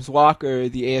James Walker,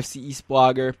 the AFC East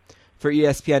blogger for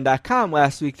ESPN.com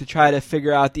last week to try to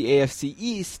figure out the AFC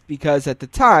East because at the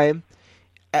time,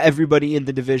 everybody in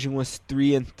the division was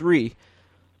 3-3.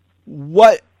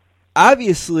 What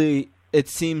obviously it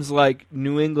seems like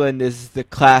New England is the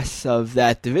class of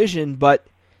that division, but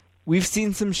we've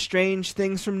seen some strange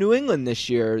things from New England this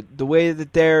year. The way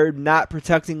that they're not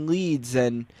protecting leads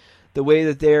and the way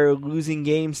that they're losing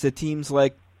games to teams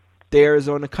like the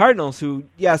Arizona Cardinals, who,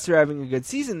 yes, they're having a good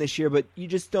season this year, but you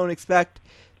just don't expect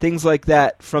things like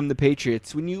that from the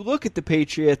Patriots. When you look at the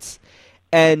Patriots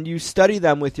and you study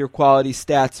them with your quality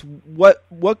stats,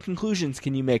 what conclusions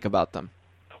can you make about them?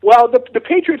 Well, the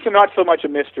Patriots are not so much a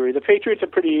mystery. The Patriots are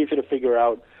pretty easy to figure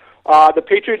out. The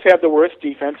Patriots have the worst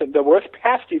defense and the worst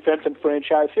pass defense in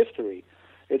franchise history.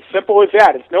 It's simple as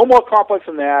that. It's no more complex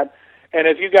than that. And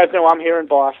as you guys know, I'm here in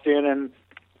Boston and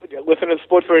listen to the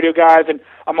sports radio guys, and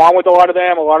I'm on with a lot of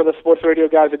them. A lot of the sports radio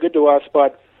guys are good to us,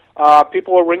 but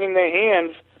people are wringing their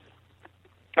hands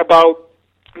about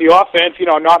the offense,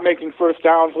 not making first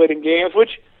downs late in games,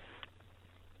 which,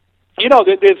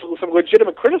 there's some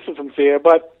legitimate criticisms here,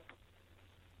 but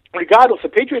regardless, the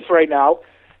Patriots right now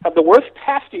have the worst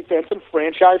pass defense in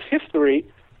franchise history,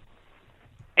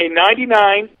 a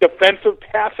 99 defensive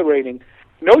passer rating.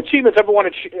 No team has ever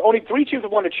only 3 teams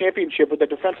have won a championship with a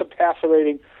defensive passer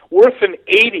rating worse than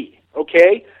 80,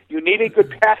 okay? You need a good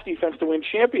pass defense to win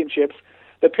championships.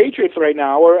 The Patriots right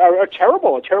now are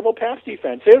terrible, a terrible pass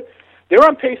defense. They're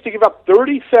on pace to give up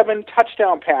 37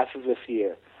 touchdown passes this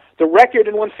year. The record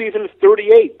in one season is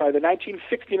 38 by the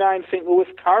 1969 St. Louis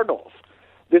Cardinals.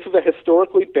 This is a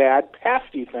historically bad pass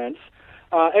defense,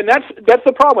 and that's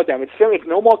the problem with them. It's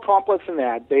no more complex than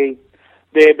that. They've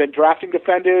been drafting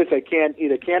defenders. They can't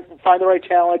find the right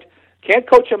talent, can't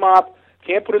coach them up,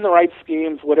 can't put in the right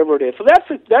schemes, whatever it is. So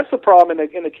that's the problem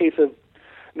in the case of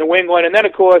New England. And then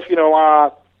of course,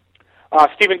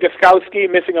 Stephen Gostkowski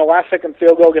missing a last-second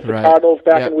field goal against the Cardinals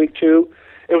back in Week 2.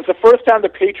 It was the first time the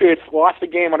Patriots lost a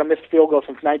game on a missed field goal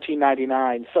since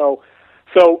 1999. So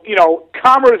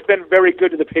Karma has been very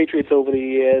good to the Patriots over the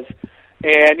years,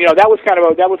 and that was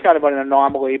kind of an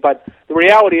anomaly. But the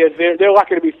reality is they're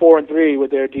lucky to be 4-3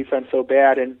 with their defense so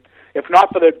bad. And if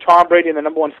not for the Tom Brady and the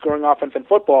number one scoring offense in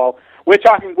football, we're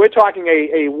talking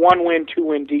a 1-win,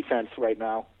 2-win defense right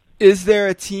now. Is there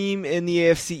a team in the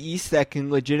AFC East that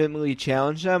can legitimately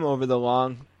challenge them over the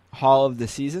long haul of the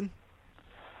season?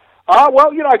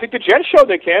 Well, I think the Jets showed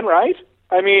they can, right?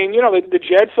 I mean, the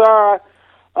Jets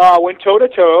went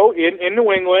toe-to-toe in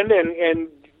New England, and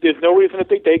there's no reason to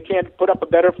think they can't put up a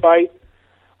better fight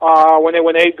when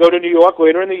they go to New York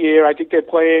later in the year. I think they're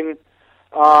playing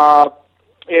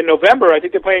in November. I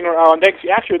think they're playing on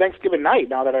Thanksgiving night,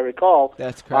 now that I recall.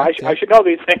 That's correct. I should know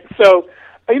these things. So,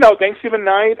 Thanksgiving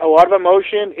night, a lot of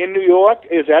emotion in New York.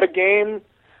 Is that a game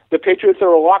the Patriots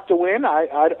are a lock to win?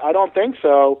 I don't think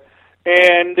so.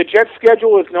 And the Jets'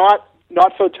 schedule is not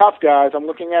so tough, guys. I'm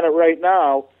looking at it right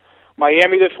now.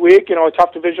 Miami this week, a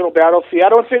tough divisional battle.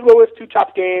 Seattle and St. Louis, 2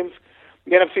 tough games.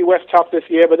 The NFC West tough this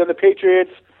year, but then the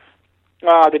Patriots,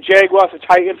 the Jaguars, the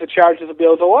Titans, the Chargers, the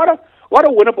Bills. A lot of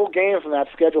winnable games in that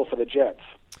schedule for the Jets.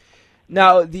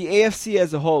 Now, the AFC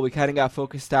as a whole, we kind of got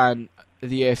focused on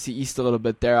the AFC East a little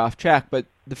bit there off track, but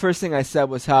the first thing I said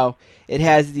was how it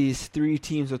has these 3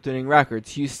 teams with winning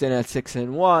records: Houston at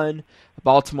 6-1,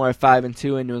 Baltimore at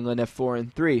 5-2, and New England at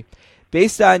 4-3.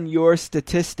 Based on your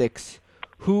statistics,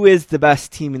 who is the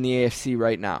best team in the AFC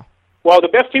right now? Well, the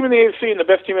best team in the AFC and the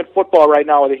best team in football right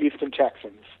now are the Houston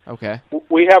Texans. Okay.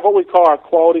 We have what we call our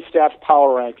quality stats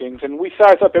power rankings, and we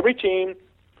size up every team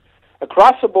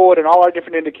across the board and all our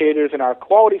different indicators in our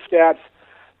quality stats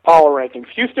power rankings.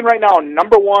 Houston right now,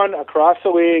 number 1 across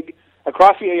the league,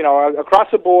 across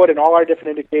the board in all our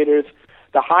different indicators,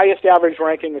 the highest average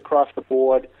ranking across the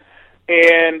board.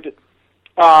 And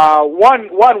one,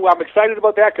 I'm excited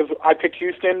about that because I picked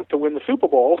Houston to win the Super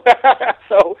Bowl.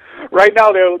 So right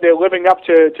now they're living up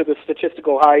to the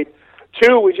statistical height.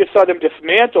 2, we just saw them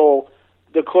dismantle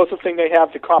the closest thing they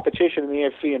have to competition in the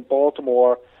AFC in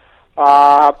Baltimore.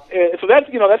 So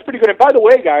that's pretty good. And by the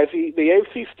way, guys, the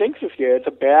AFC stinks this year. It's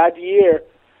a bad year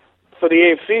for the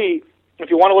AFC. If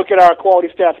you want to look at our quality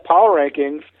stats power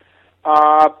rankings,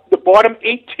 the bottom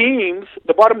 8 teams,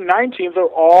 the bottom 9 teams are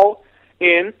all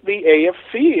in the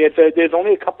AFC. There's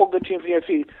only a couple good teams in the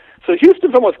AFC. So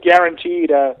Houston's almost guaranteed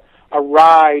a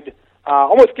ride,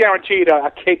 almost guaranteed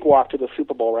a cakewalk to the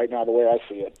Super Bowl right now, the way I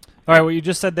see it. All right, what you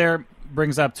just said there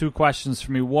brings up 2 questions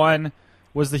for me. One,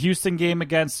 was the Houston game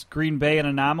against Green Bay an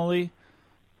anomaly?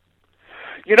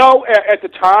 At the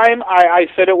time, I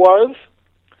said it was.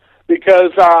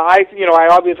 Because I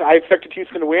expected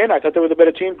Houston to win. I thought they were the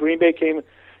better team. Green Bay came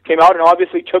out and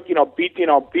obviously beat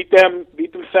them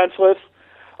senseless.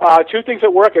 2 things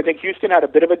at work. I think Houston had a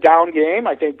bit of a down game.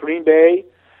 I think Green Bay,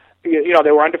 they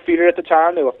were undefeated at the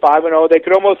time. They were 5-0. They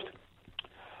could almost,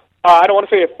 I don't want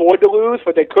to say afford to lose,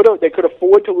 but they could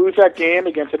afford to lose that game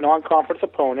against a non-conference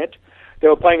opponent. They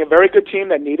were playing a very good team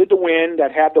that needed to win,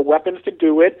 that had the weapons to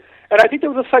do it, and I think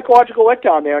there was a psychological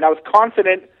letdown there. And I was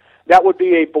confident that would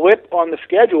be a blip on the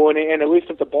schedule, and at least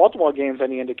if the Baltimore game's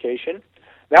any indication,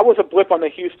 that was a blip on the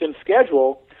Houston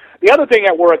schedule. The other thing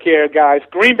at work here, guys,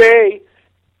 Green Bay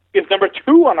is number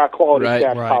 2 on our quality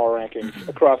stats power rankings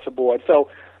across the board. So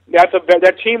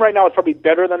that team right now is probably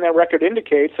better than their record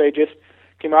indicates. They just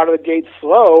came out of the gate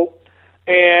slow.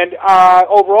 And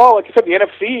overall, like I said, the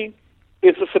NFC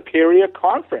is a superior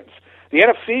conference. The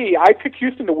NFC, I picked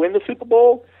Houston to win the Super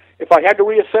Bowl. If I had to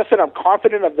reassess it, I'm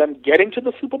confident of them getting to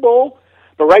the Super Bowl.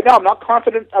 But right now, I'm not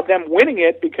confident of them winning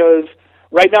it because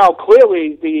right now,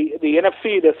 clearly, the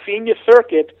NFC, the senior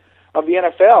circuit of the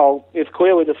NFL, is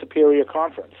clearly the superior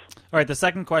conference. All right, the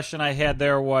second question I had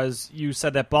there was you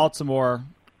said that Baltimore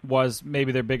was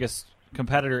maybe their biggest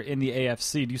competitor in the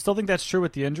AFC. Do you still think that's true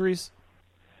with the injuries?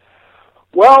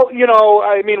 Well,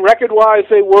 record-wise,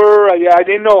 they were. I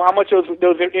didn't know how much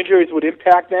those injuries would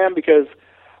impact them because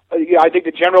I think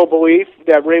the general belief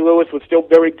that Ray Lewis was still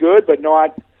very good, but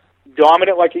not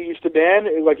dominant like he used to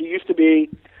be.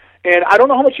 And I don't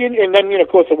know how much. And then, of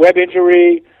course, the Webb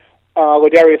injury,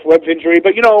 Ladarius Webb's injury.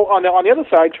 But on the other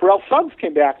side, Terrell Suggs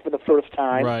came back for the first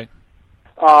time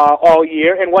all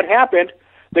year. And what happened?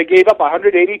 They gave up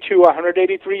 182,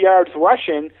 183 yards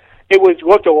rushing. It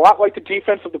looked a lot like the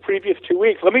defense of the previous 2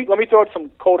 weeks. Let me throw out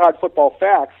some cold hard football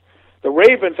facts. The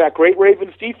Ravens, that great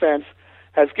Ravens defense,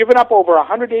 has given up over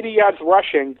 180 yards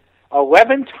rushing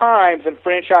 11 times in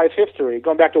franchise history,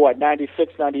 going back to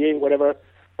 96, 98, whatever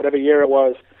year it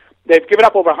was. They've given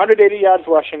up over 180 yards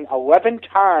rushing 11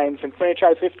 times in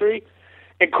franchise history,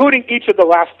 including each of the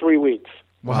last 3 weeks.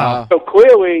 Wow. So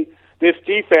clearly, this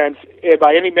defense,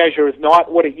 by any measure, is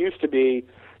not what it used to be.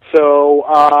 So,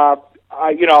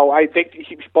 I think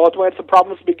Baltimore had some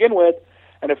problems to begin with,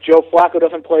 and if Joe Flacco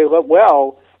doesn't play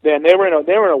well, then they're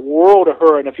in a world of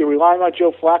hurt. And if you're relying on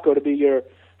Joe Flacco to be your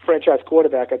franchise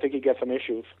quarterback, I think he gets some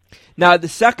issues. Now, the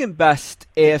second best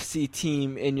AFC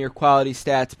team in your quality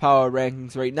stats power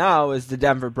rankings right now is the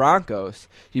Denver Broncos.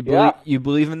 You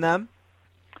believe in them?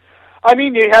 I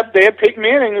mean, they have Peyton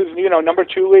Manning, who's number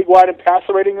 2 league-wide in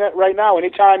passer rating right now.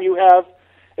 Anytime you have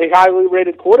a highly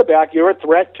rated quarterback, you're a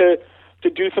threat to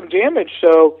do some damage.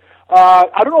 So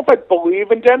I don't know if I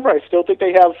believe in Denver. I still think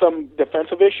they have some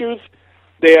defensive issues.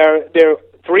 They're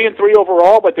 3-3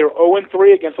 overall, but they're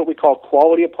 0-3 against what we call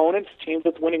quality opponents, teams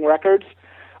with winning records.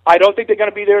 I don't think they're going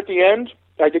to be there at the end.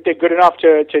 I think they're good enough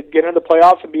to get into the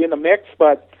playoffs and be in the mix,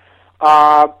 but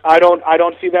I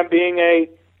don't see them being a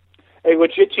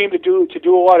legit team to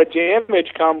do a lot of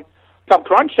damage come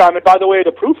crunch time. And by the way,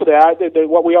 the proof of that,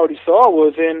 what we already saw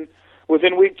was in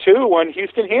week 2 when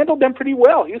Houston handled them pretty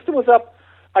well. Houston was up,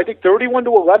 I think,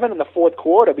 31-11 in the fourth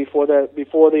quarter before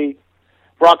the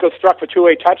Broncos struck for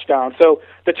 2 touchdowns. So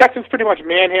the Texans pretty much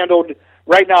manhandled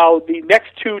right now the next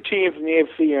 2 teams in the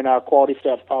AFC in our quality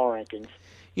stats power rankings.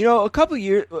 A couple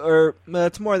years, or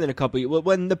it's more than a couple years,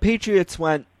 when the Patriots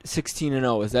went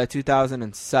 16-0, was that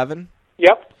 2007?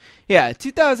 Yep. Yeah,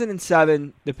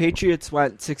 2007, the Patriots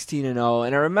went 16-0,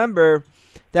 and I remember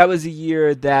that was a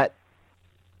year that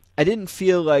I didn't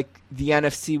feel like the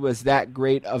NFC was that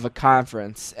great of a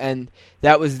conference, and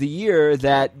that was the year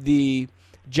that the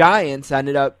Giants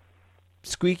ended up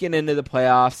squeaking into the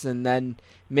playoffs and then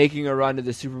making a run to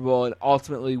the Super Bowl and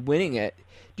ultimately winning it.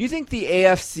 Do you think the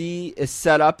AFC is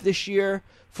set up this year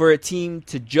for a team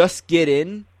to just get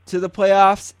in to the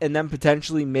playoffs and then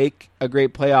potentially make a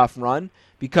great playoff run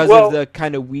because of the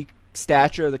kind of weak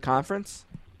stature of the conference?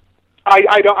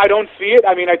 I don't see it.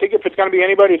 I mean, I think if it's going to be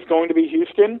anybody, it's going to be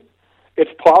Houston.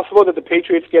 It's possible that the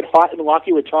Patriots get hot and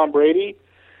lucky with Tom Brady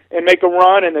and make a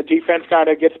run, and the defense kind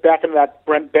of gets back into that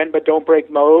bend but don't break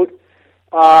mode.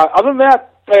 Other than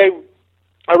that,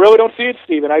 I really don't see it,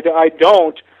 Stephen. I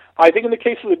don't. I think in the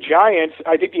case of the Giants,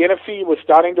 I think the NFC was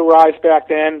starting to rise back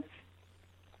then.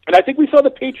 And I think we saw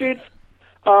the Patriots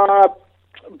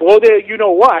blow their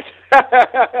you-know-what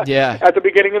at the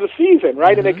beginning of the season,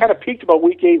 right? And they kind of peaked about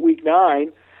week 8, week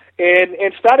 9,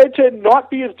 and started to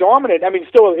not be as dominant. I mean,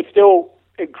 it's still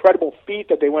incredible feat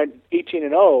that they went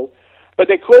 18-0, but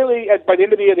they clearly, by the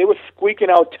end of the year, they were squeaking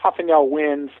out, toughing out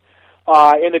wins.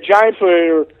 And the Giants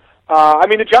were,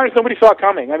 the Giants, nobody saw it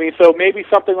coming. I mean, so maybe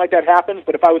something like that happens,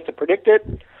 but if I was to predict it,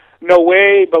 no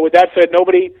way. But with that said,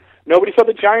 nobody saw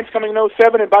the Giants coming in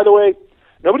 07, and by the way,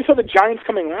 nobody saw the Giants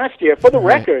coming last year. For the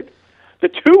record, the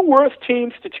two worst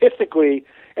teams statistically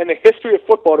in the history of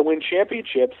football to win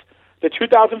championships, the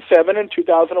 2007 and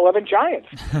 2011 Giants.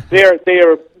 They are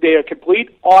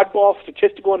complete oddball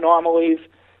statistical anomalies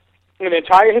in the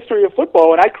entire history of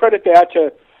football, and I credit that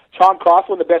to Tom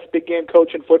Coughlin, the best big game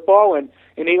coach in football, and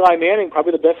Eli Manning,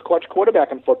 probably the best clutch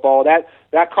quarterback in football.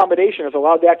 That combination has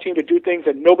allowed that team to do things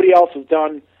that nobody else has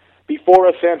done before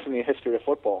or since in the history of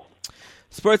football.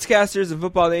 Sportscasters and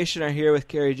Football Nation are here with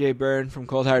Gary J. Byrne from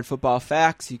Cold Hard Football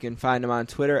Facts. You can find him on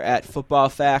Twitter at Football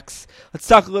Facts. Let's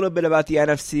talk a little bit about the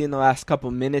NFC in the last couple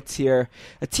minutes here.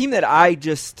 A team that I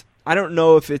don't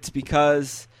know if it's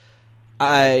because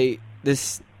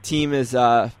this team is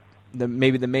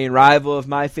maybe the main rival of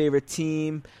my favorite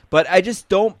team, but I just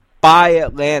don't buy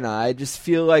Atlanta. I just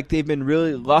feel like they've been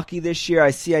really lucky this year.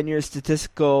 I see on your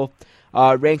statistical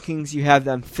rankings you have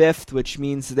them 5th, which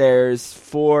means there's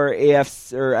 4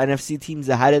 AFC or NFC teams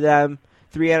ahead of them,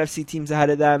 3 NFC teams ahead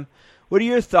of them. What are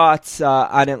your thoughts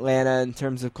on Atlanta in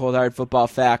terms of Cold Hard Football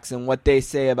Facts and what they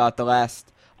say about the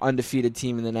last undefeated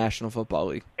team in the National Football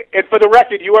League? And for the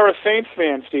record, you are a Saints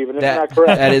fan, Stephen. Isn't that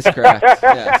correct? That is correct,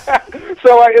 yes.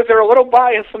 So is there a little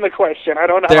bias in the question? I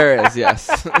don't know. There is, yes.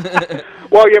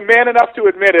 Well, you're man enough to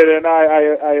admit it, and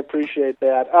I appreciate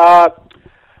that.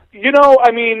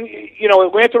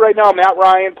 Atlanta right now, Matt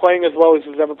Ryan playing as well as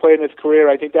he's ever played in his career,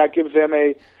 I think that gives them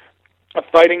a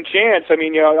fighting chance. I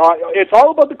mean, it's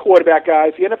all about the quarterback,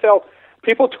 guys. The NFL,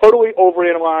 people totally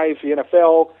overanalyze the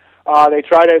NFL. They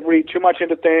try to read too much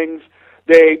into things.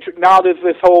 Now there's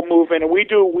this whole movement, and we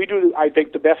do I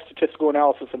think the best statistical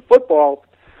analysis in football,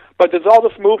 but there's all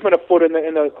this movement afoot in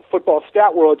the football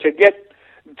stat world to get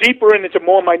deeper into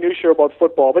more minutiae about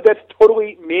football, but that's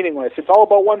totally meaningless. It's all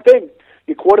about one thing.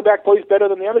 Your quarterback plays better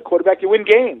than the other quarterback, you win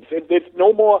games. It's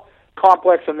no more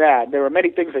complex than that. There are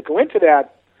many things that go into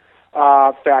that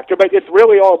factor, but it's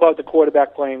really all about the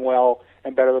quarterback playing well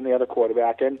and better than the other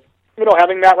quarterback. And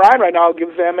having Matt Ryan right now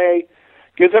gives them a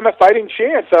fighting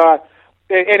chance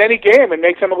in any game and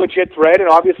makes them a legit threat. And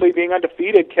obviously, being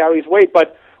undefeated carries weight.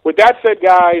 But with that said,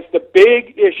 guys, the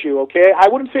big issue, okay, I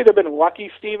wouldn't say they've been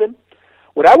lucky, Stephen.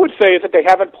 What I would say is that they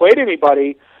haven't played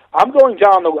anybody. I'm going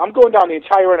down the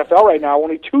entire NFL right now.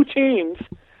 Only 2 teams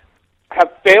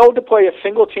have failed to play a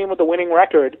single team with a winning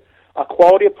record, a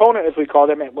quality opponent, as we call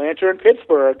them, Atlanta and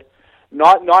Pittsburgh.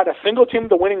 Not a single team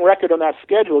with a winning record on that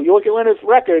schedule. You look at Atlanta's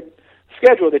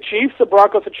schedule, the Chiefs, the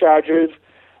Broncos, the Chargers.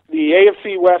 The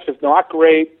AFC West is not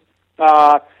great.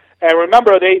 And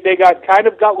remember, they got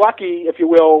lucky, if you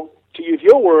will, to use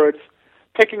your words,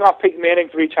 picking off Peyton Manning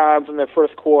 3 times in the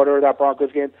first quarter of that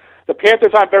Broncos game. The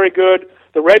Panthers aren't very good.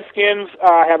 The Redskins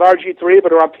have RG3,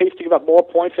 but are on pace to give up more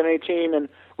points than any team in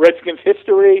Redskins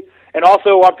history, and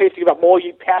also on pace to give up more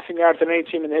passing yards than any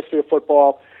team in the history of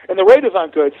football. And the Raiders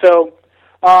aren't good. So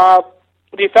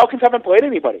the Falcons haven't played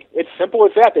anybody. It's simple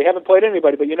as that. They haven't played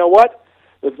anybody. But you know what?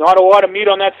 There's not a lot of meat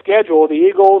on that schedule. The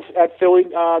Eagles at Philly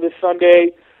this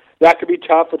Sunday, that could be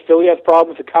tough, but Philly has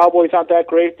problems. The Cowboys aren't that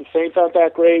great. The Saints aren't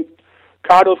that great.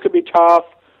 Cardinals could be tough.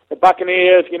 The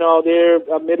Buccaneers, they're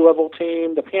a mid-level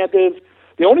team. The Panthers,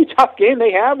 the only tough game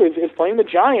they have is playing the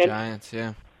Giants. Giants,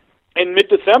 yeah. In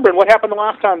mid-December. And what happened the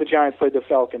last time the Giants played the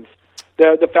Falcons?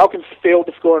 The Falcons failed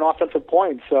to score an offensive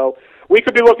point. So we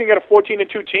could be looking at a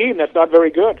 14-2 team that's not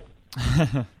very good.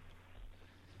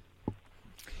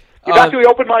 You've actually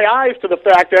opened my eyes to the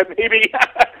fact that maybe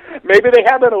they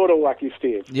have been a little lucky,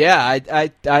 Steve. Yeah,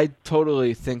 I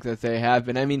totally think that they have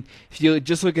been. I mean, if you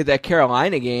just look at that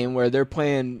Carolina game where they're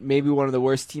playing maybe one of the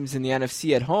worst teams in the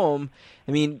NFC at home,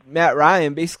 I mean, Matt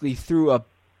Ryan basically threw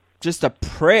just a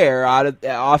prayer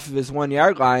off of his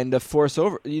 1-yard line to force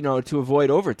to avoid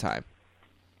overtime.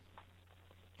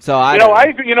 So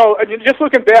just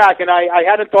looking back, and I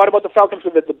hadn't thought about the Falcons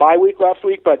with the bye week last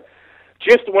week, but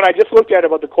when I just looked at it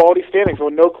about the quality standings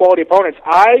with no quality opponents,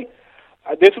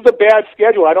 this is a bad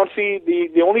schedule. I don't see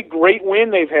the only great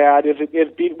win they've had is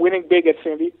winning big at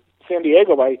San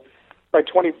Diego by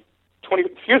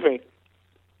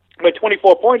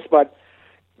 24 points, but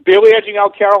barely edging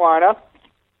out Carolina,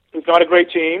 who's not a great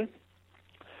team.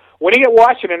 Winning at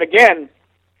Washington, again,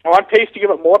 on pace to give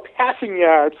up more passing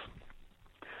yards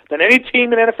than any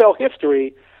team in NFL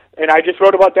history. And I just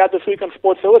wrote about that this week on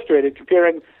Sports Illustrated,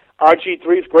 comparing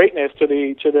RG3's greatness to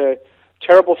the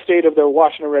terrible state of the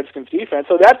Washington Redskins defense.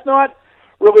 So that's not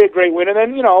really a great win. And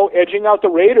then, edging out the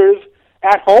Raiders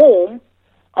at home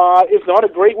is not a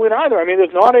great win either. I mean,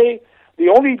 the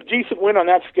only decent win on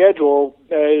that schedule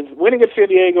is winning at San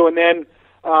Diego and then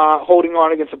holding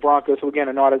on against the Broncos, who again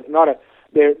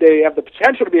they have the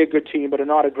potential to be a good team, but are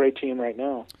not a great team right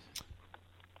now.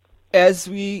 As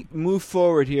we move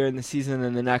forward here in the season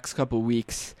in the next couple of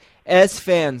weeks, as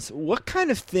fans, what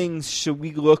kind of things should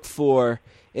we look for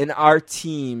in our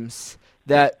teams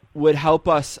that would help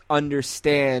us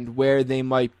understand where they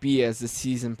might be as the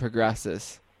season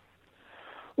progresses?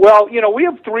 Well, we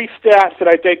have 3 stats that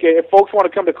I think if folks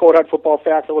want to come to Cold Hard Football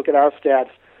Facts and look at our stats,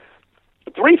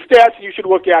 3 stats you should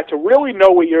look at to really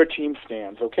know where your team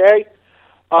stands, okay?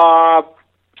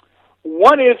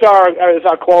 One is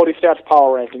our quality stats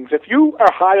power rankings. If you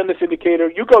are high on this indicator,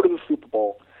 you go to the Super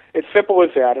Bowl. It's simple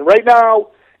as that. And right now,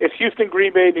 it's Houston,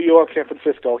 Green Bay, New York, San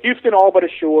Francisco. Houston all but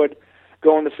assured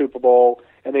going to Super Bowl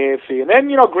and the AFC. And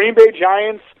then, Green Bay,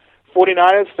 Giants,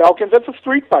 49ers, Falcons, that's a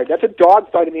street fight. That's a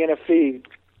dog fight in the NFC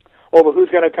over who's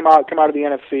going to come out of the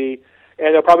NFC.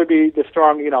 And they'll probably be they'll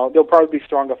probably be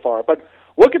stronger for it. But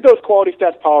look at those quality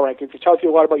stats power rankings. It tells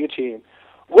you a lot about your team.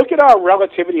 Look at our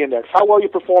relativity index, how well you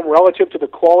perform relative to the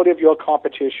quality of your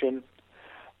competition.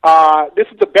 This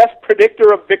is the best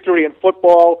predictor of victory in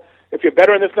football. If you're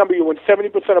better in this number, you win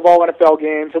 70% of all NFL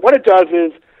games. And what it does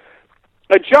is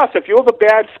adjust. If you have a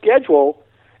bad schedule,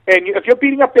 and if you're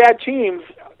beating up bad teams,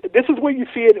 this is where you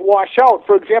see it wash out.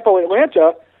 For example,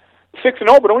 Atlanta,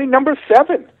 6-0, but only number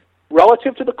 7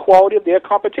 relative to the quality of their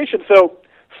competition. So,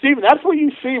 Stephen, that's where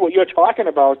you see what you're talking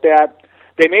about, that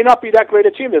they may not be that great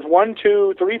a team. There's 1,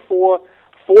 2, 3, 4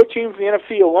 teams in the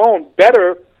NFC alone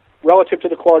better relative to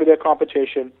the quality of their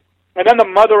competition. And then the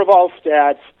mother of all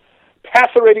stats,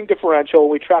 passer rating differential.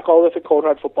 We track all this at Cold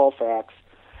Hard Football Facts.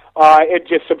 It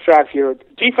just subtracts your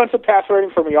defensive passer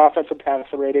rating from your offensive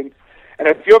passer rating. And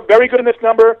if you're very good in this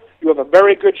number, you have a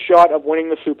very good shot of winning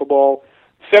the Super Bowl.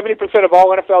 70% of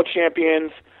all NFL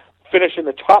champions finish in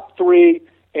the top 3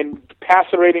 in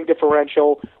passer rating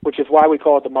differential, which is why we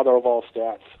call it the mother of all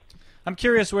stats. I'm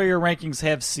curious where your rankings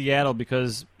have Seattle,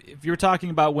 because if you're talking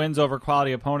about wins over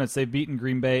quality opponents, they've beaten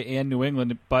Green Bay and New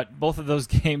England, but both of those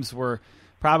games were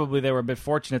they were a bit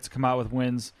fortunate to come out with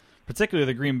wins, particularly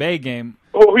the Green Bay game.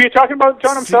 Oh, who are you talking about,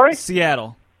 John? I'm sorry?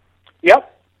 Seattle.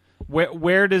 Yep.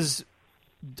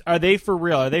 Are they for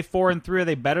real? Are they 4-3? Are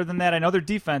they better than that? I know their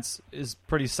defense is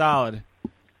pretty solid.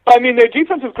 I mean, their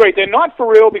defense is great. They're not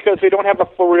for real because they don't have a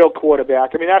for real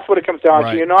quarterback. I mean, that's what it comes down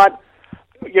to. You're not,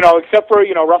 except for,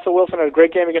 Russell Wilson had a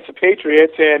great game against the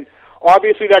Patriots, and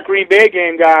obviously that Green Bay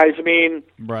game, guys, I mean,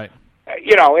 right.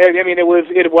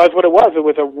 It was what it was. It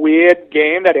was a weird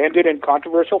game that ended in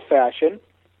controversial fashion,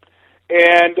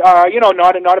 and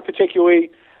not a particularly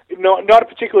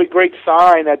great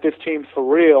sign that this team's for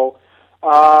real.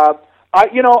 I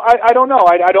don't know.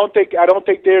 I don't think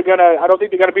they're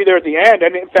gonna be there at the end.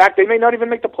 And in fact, they may not even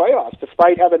make the playoffs,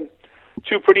 despite having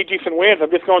 2 pretty decent wins.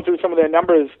 I'm just going through some of their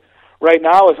numbers right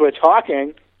now as we're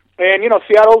talking. And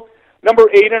Seattle, number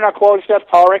 8 in our quality stats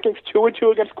power rankings,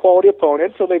 2-2 against quality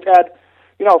opponents. So they've had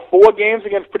 4 games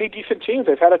against pretty decent teams.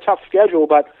 They've had a tough schedule,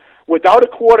 but without a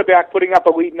quarterback putting up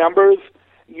elite numbers,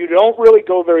 you don't really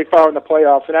go very far in the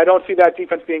playoffs. And I don't see that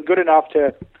defense being good enough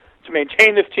to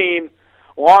maintain this team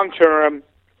long term,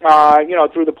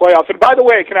 through the playoffs. And by the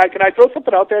way, can I throw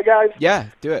something out there, guys? Yeah,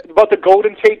 do it. About the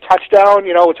Golden Tate touchdown.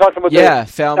 We're talking about the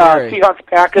Seahawks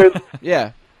Packers.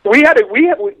 Yeah. We had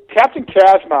Captain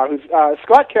Kazmar, who's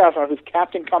Scott Kazmar, who's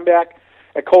captain comeback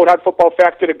at Cold Hard Football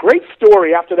Facts, did a great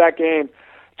story after that game,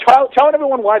 telling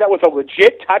everyone why that was a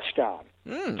legit touchdown.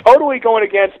 Totally going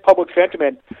against public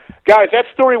sentiment. Guys, that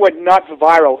story went nuts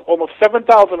viral. Almost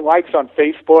 7,000 likes on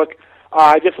Facebook.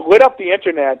 Just lit up the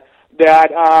internet.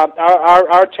 That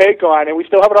our take on, and we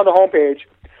still have it on the homepage,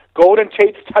 Golden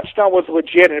Tate's touchdown was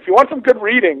legit. And if you want some good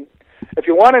reading, if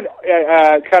you want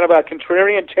kind of a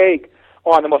contrarian take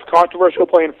on the most controversial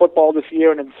play in football this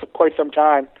year and in quite some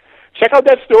time, check out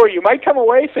that story. You might come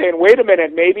away saying, wait a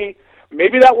minute, maybe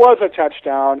that was a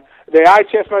touchdown. The eye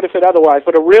test might have said otherwise,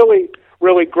 but a really,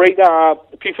 really great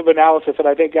piece of analysis that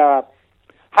I think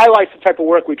highlights the type of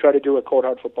work we try to do at Cold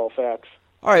Hard Football Facts.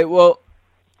 All right, well,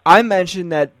 I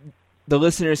mentioned that the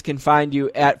listeners can find you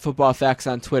at Football Facts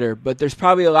on Twitter, but there's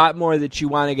probably a lot more that you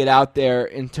want to get out there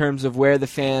in terms of where the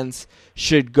fans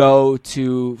should go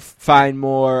to find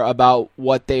more about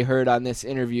what they heard on this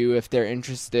interview if they're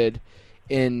interested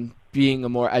in being a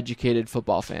more educated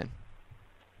football fan?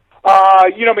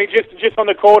 Just on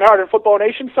the Cold Heart and Football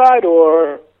Nation side,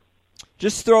 or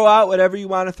just throw out whatever you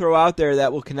want to throw out there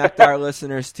that will connect our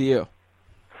listeners to you.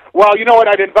 Well, you know what?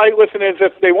 I'd invite listeners,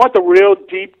 if they want the real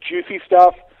deep, juicy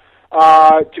stuff,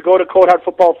 to go to Cold Hard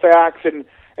Football Facts and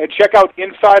check out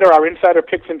our Insider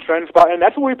Picks and Trends button.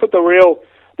 That's where we put the real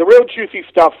juicy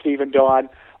stuff, Steve and Don.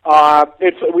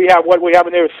 We have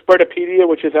in there is Spreadopedia,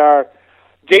 which is our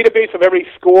database of every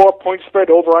score, point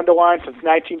spread, over, underline since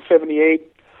 1978.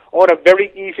 On a very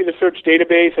easy to search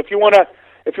database. If you want to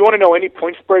know any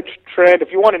point spread trend, if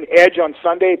you want an edge on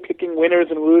Sunday picking winners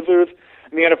and losers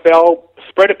in the NFL,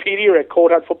 Spreadopedia at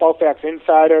Cold Hard Football Facts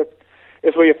Insider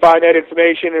is where you find that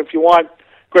information. And if you want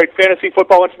great fantasy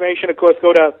football information, of course,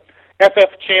 go to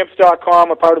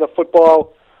ffchamps.com, a part of the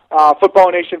Football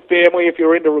Nation family. If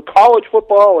you're into college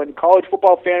football and college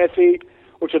football fantasy,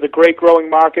 which is a great growing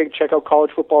market, check out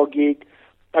College Football Geek.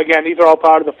 Again, these are all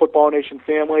part of the Football Nation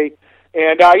family.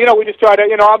 And, we just try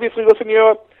to, obviously listen to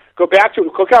you, go back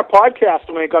to, click our podcast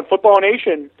link on Football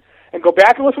Nation, and go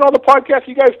back and listen to all the podcasts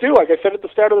you guys do, like I said at the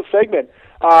start of the segment.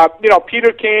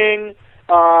 Peter King,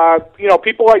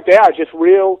 people like that, just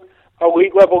real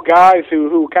elite-level guys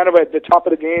who kind of at the top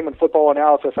of the game in football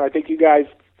analysis. And I think you guys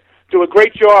do a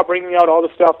great job bringing out all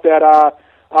the stuff that,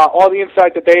 all the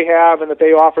insight that they have and that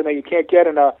they offer and that you can't get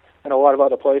in a lot of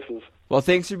other places. Well,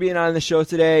 thanks for being on the show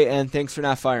today, and thanks for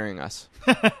not firing us.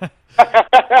 All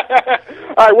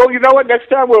right. Well, you know what? Next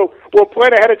time we'll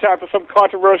plan ahead of time for some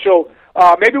controversial.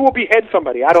 Maybe we'll behead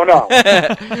somebody. I don't know.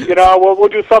 We'll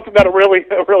do something that'll really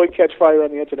catch fire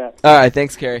on the internet. All right.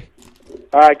 Thanks, Kerry.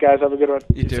 All right, guys. Have a good one.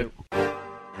 You too.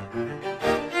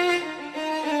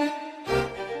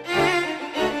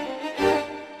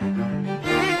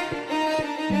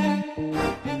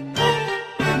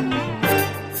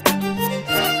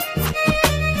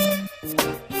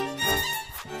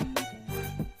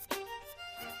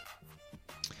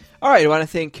 All right, I want to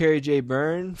thank Kerry J.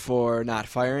 Byrne for not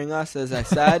firing us, as I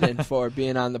said, and for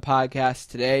being on the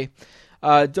podcast today.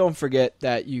 Don't forget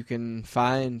that you can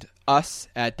find us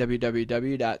at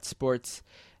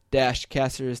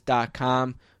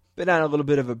www.sports-casters.com. Been on a little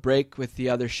bit of a break with the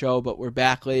other show, but we're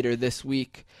back later this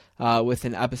week with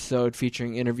an episode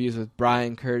featuring interviews with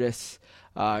Brian Curtis,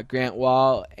 Grant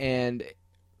Wall, and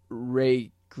Ray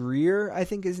Greer, I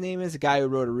think his name is, a guy who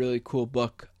wrote a really cool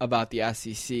book about the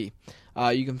SEC.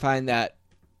 You can find that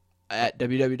at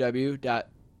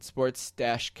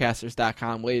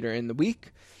www.sports-casters.com later in the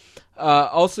week.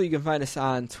 Also, you can find us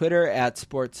on Twitter at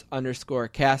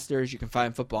sports_casters. You can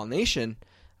find Football Nation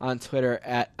on Twitter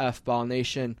at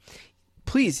FBallNation.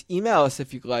 Please email us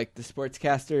if you'd like,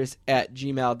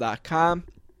 thesportscasters@gmail.com.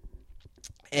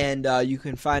 And you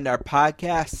can find our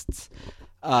podcasts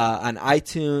on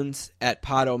iTunes at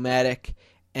Podomatic,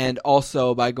 and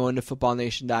also by going to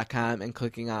footballnation.com and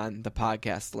clicking on the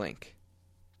podcast link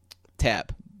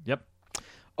tab. Yep.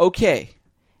 Okay.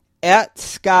 At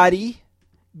Scotty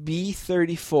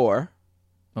B34,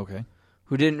 Okay.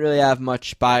 who didn't really have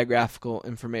much biographical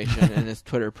information in his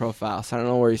Twitter profile, so I don't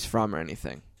know where he's from or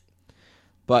anything.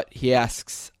 But he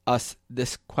asks us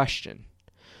this question.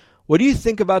 What do you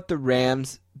think about the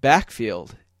Rams'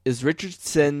 backfield? Is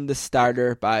Richardson the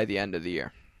starter by the end of the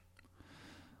year?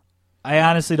 I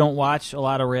honestly don't watch a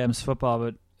lot of Rams football,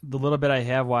 but the little bit I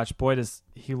have watched, boy, does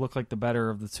he look like the better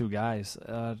of the two guys.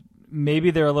 Maybe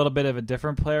they're a little bit of a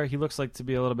different player. He looks like to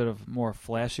be a little bit of more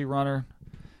flashy runner.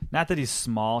 Not that he's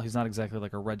small. He's not exactly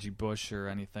like a Reggie Bush or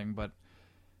anything, but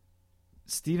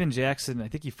Steven Jackson, I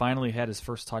think he finally had his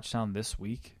first touchdown this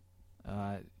week.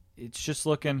 It's just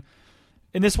looking,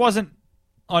 and this wasn't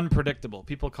unpredictable.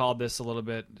 People called this a little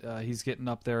bit, he's getting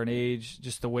up there in age,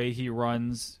 just the way he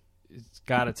runs. It's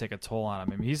got to take a toll on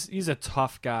him. I mean, he's a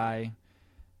tough guy,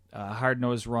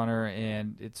 hard-nosed runner,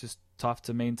 and it's just tough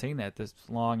to maintain that this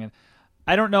long. And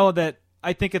I don't know that –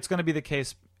 I think it's going to be the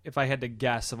case, if I had to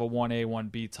guess, of a 1A,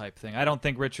 1B type thing. I don't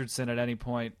think Richardson at any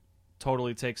point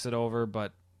totally takes it over,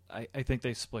 but I think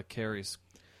they split carries.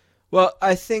 Well,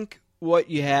 I think what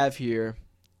you have here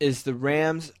is the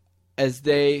Rams, as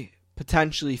they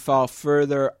potentially fall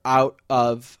further out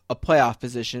of a playoff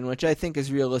position, which I think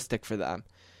is realistic for them.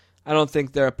 I don't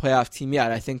think they're a playoff team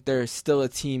yet. I think they're still a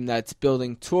team that's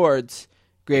building towards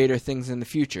greater things in the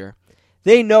future.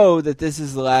 They know that this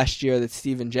is the last year that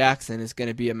Steven Jackson is going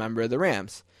to be a member of the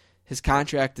Rams. His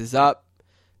contract is up.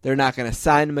 They're not going to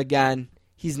sign him again.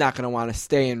 He's not going to want to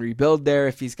stay and rebuild there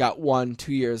if he's got 1-2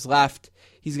 years left.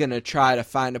 He's going to try to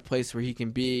find a place where he can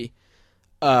be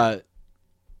like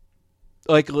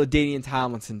LaDainian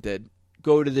Tomlinson did.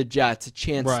 Go to the Jets, a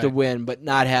chance to win, but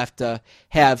not have to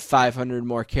have 500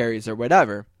 more carries or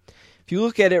whatever. If if you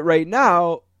look at it right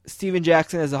now, Steven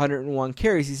Jackson has 101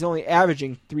 carries. He's only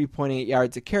averaging 3.8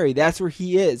 yards a carry. That's where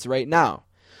he is right now.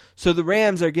 So the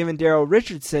Rams are giving Daryl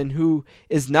Richardson, who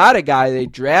is not a guy they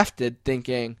drafted,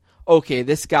 thinking, okay,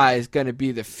 this guy is going to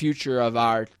be the future of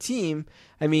our team.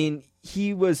 I mean,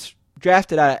 he was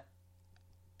drafted at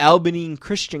Albany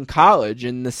Christian College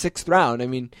in the 6th round. I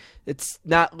mean, it's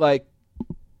not like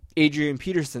Adrian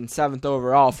Peterson, 7th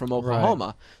overall from Oklahoma.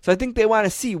 Right. So I think they want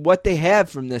to see what they have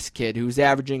from this kid who's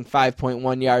averaging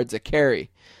 5.1 yards a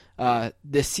carry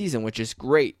this season, which is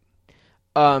great.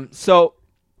 So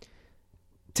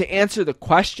to answer the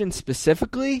question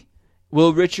specifically,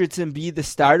 will Richardson be the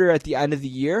starter at the end of the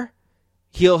year?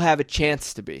 He'll have a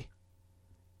chance to be.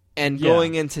 And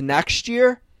going into next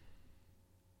year,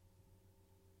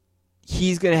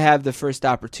 he's going to have the first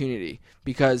opportunity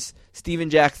because Steven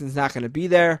Jackson's not going to be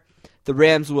there. The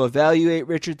Rams will evaluate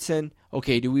Richardson.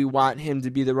 Okay, do we want him to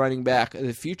be the running back of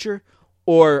the future?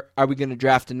 Or are we going to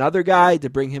draft another guy to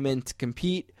bring him in to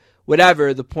compete?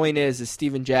 Whatever, the point is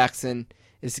Steven Jackson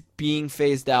is being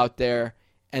phased out there,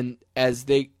 and as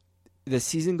the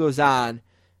season goes on,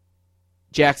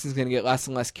 Jackson's going to get less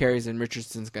and less carries, and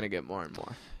Richardson's going to get more and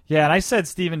more. Yeah, and I said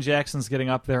Steven Jackson's getting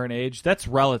up there in age. That's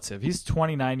relative. He's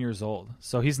 29 years old,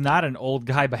 so he's not an old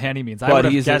guy by any means. I would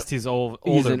have guessed he's older.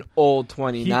 He's an old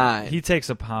 29. He takes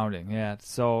a pounding, yeah.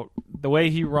 So the way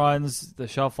he runs, the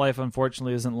shelf life,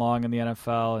 unfortunately, isn't long in the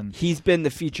NFL. And he's been the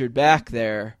featured back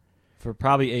there for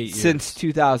probably 8 years. Since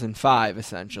 2005,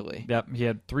 essentially. Yep, he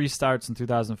had 3 starts in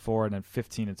 2004 and then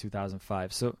 15 in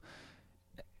 2005. So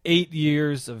 8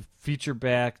 years of feature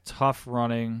back, tough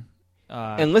running.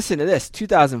 And listen to this.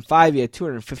 2005, he had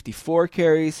 254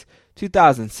 carries.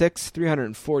 2006,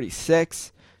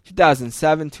 346.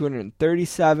 2007,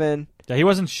 237. Yeah, he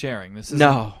wasn't sharing. This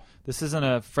isn't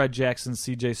a Fred Jackson,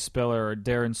 C.J. Spiller, or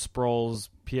Darren Sproles,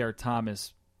 Pierre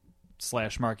Thomas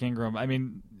 / Mark Ingram. I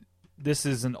mean, this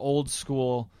is an old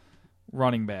school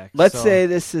running back. Let's say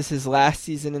this is his last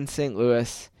season in St.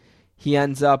 Louis. He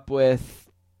ends up with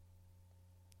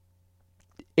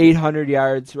 800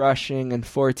 yards rushing and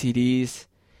 4 TDs,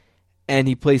 and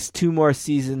he plays 2 more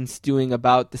seasons doing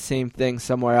about the same thing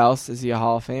somewhere else. Is he a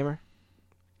Hall of Famer?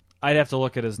 I'd have to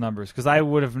look at his numbers because I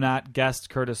would have not guessed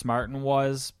Curtis Martin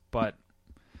was, but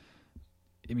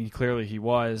I mean, clearly he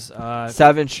was.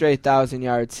 7 straight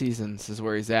 1,000-yard seasons is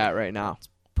where he's at right now.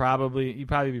 He'd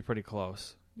probably be pretty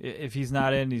close. If he's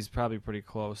not in, he's probably pretty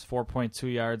close.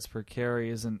 4.2 yards per carry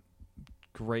isn't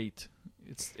great.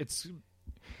 It's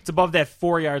above that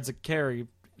 4 yards a carry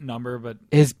number, but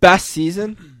his best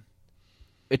season,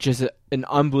 which is an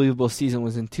unbelievable season,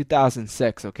 was in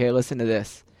 2006. Okay, listen to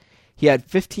this. He had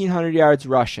 1,500 yards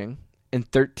rushing and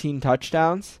 13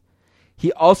 touchdowns.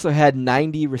 He also had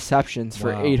 90 receptions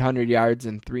for 800 yards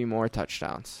and 3 more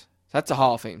touchdowns. That's a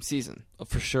Hall of Fame season.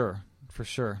 For sure.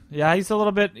 Yeah, he's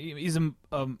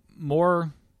a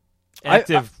more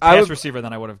active pass receiver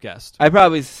than I would have guessed. I'd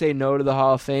probably say no to the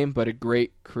Hall of Fame, but a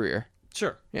great career.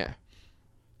 Sure. Yeah.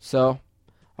 So,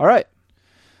 all right.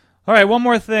 One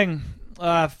more thing.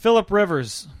 Phillip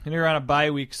Rivers, and you're on a bye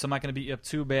week, so I'm not going to beat you up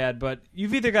too bad, but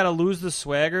you've either got to lose the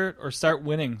swagger or start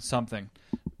winning something.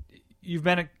 You've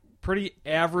been a pretty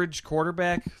average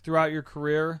quarterback throughout your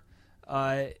career,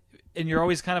 and you're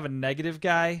always kind of a negative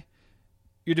guy.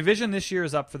 Your division this year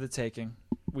is up for the taking.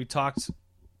 We talked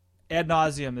ad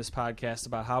nauseum this podcast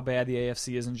about how bad the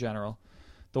AFC is in general.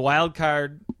 The wild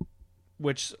card,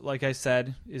 which, like I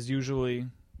said, is usually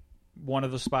one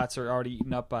of the spots are already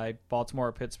eaten up by Baltimore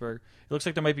or Pittsburgh. It looks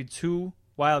like there might be 2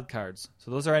 wild cards. So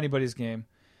those are anybody's game.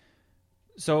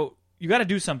 So you got to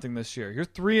do something this year. You're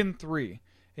 3-3,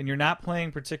 and you're not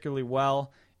playing particularly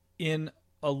well in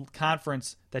a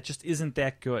conference that just isn't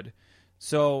that good.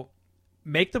 So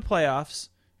make the playoffs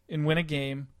and win a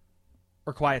game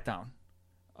or quiet down.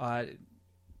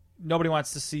 Nobody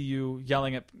wants to see you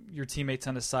yelling at your teammates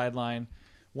on the sideline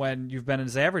when you've been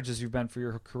as average as you've been for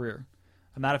your career.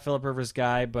 I'm not a Phillip Rivers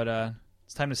guy, but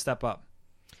it's time to step up.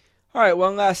 All right,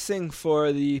 one last thing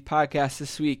for the podcast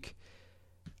this week.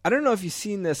 I don't know if you've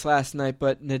seen this last night,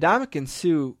 but Ndamukong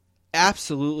Suh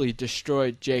absolutely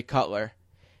destroyed Jay Cutler.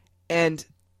 And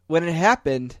when it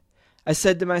happened, I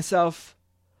said to myself,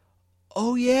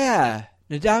 oh yeah,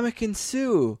 Ndamukong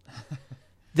Suh.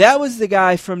 That was the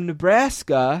guy from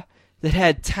Nebraska that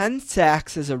had 10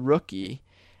 sacks as a rookie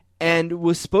and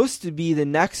was supposed to be the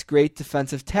next great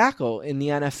defensive tackle in the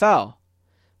NFL.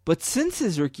 But since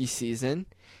his rookie season,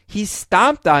 he's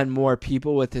stomped on more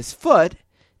people with his foot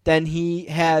than he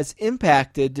has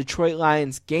impacted Detroit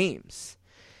Lions games.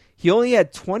 He only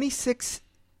had 26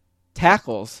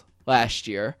 tackles last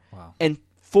year and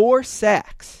 4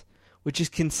 sacks, which is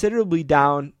considerably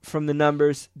down from the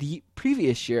numbers the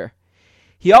previous year.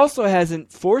 He also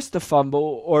hasn't forced a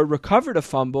fumble or recovered a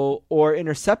fumble or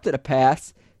intercepted a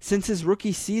pass since his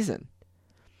rookie season.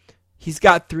 He's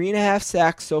got 3.5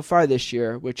 sacks so far this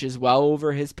year, which is well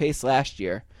over his pace last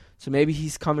year. So maybe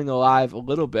he's coming alive a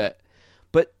little bit.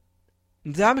 But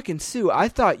Ndamukong Suh, I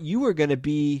thought you were going to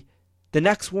be the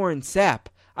next Warren Sapp.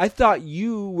 I thought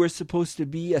you were supposed to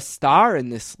be a star in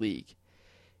this league.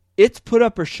 It's put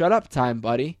up or shut up time,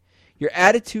 buddy. Your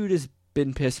attitude has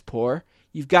been piss poor.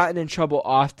 You've gotten in trouble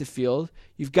off the field.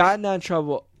 You've gotten in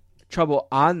trouble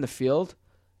on the field.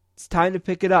 It's time to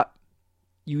pick it up.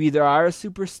 You either are a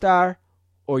superstar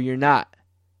or you're not.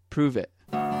 Prove it.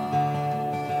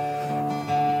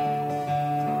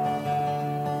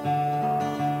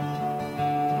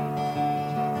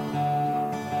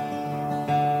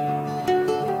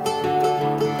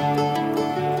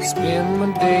 Spend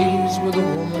my days with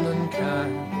a woman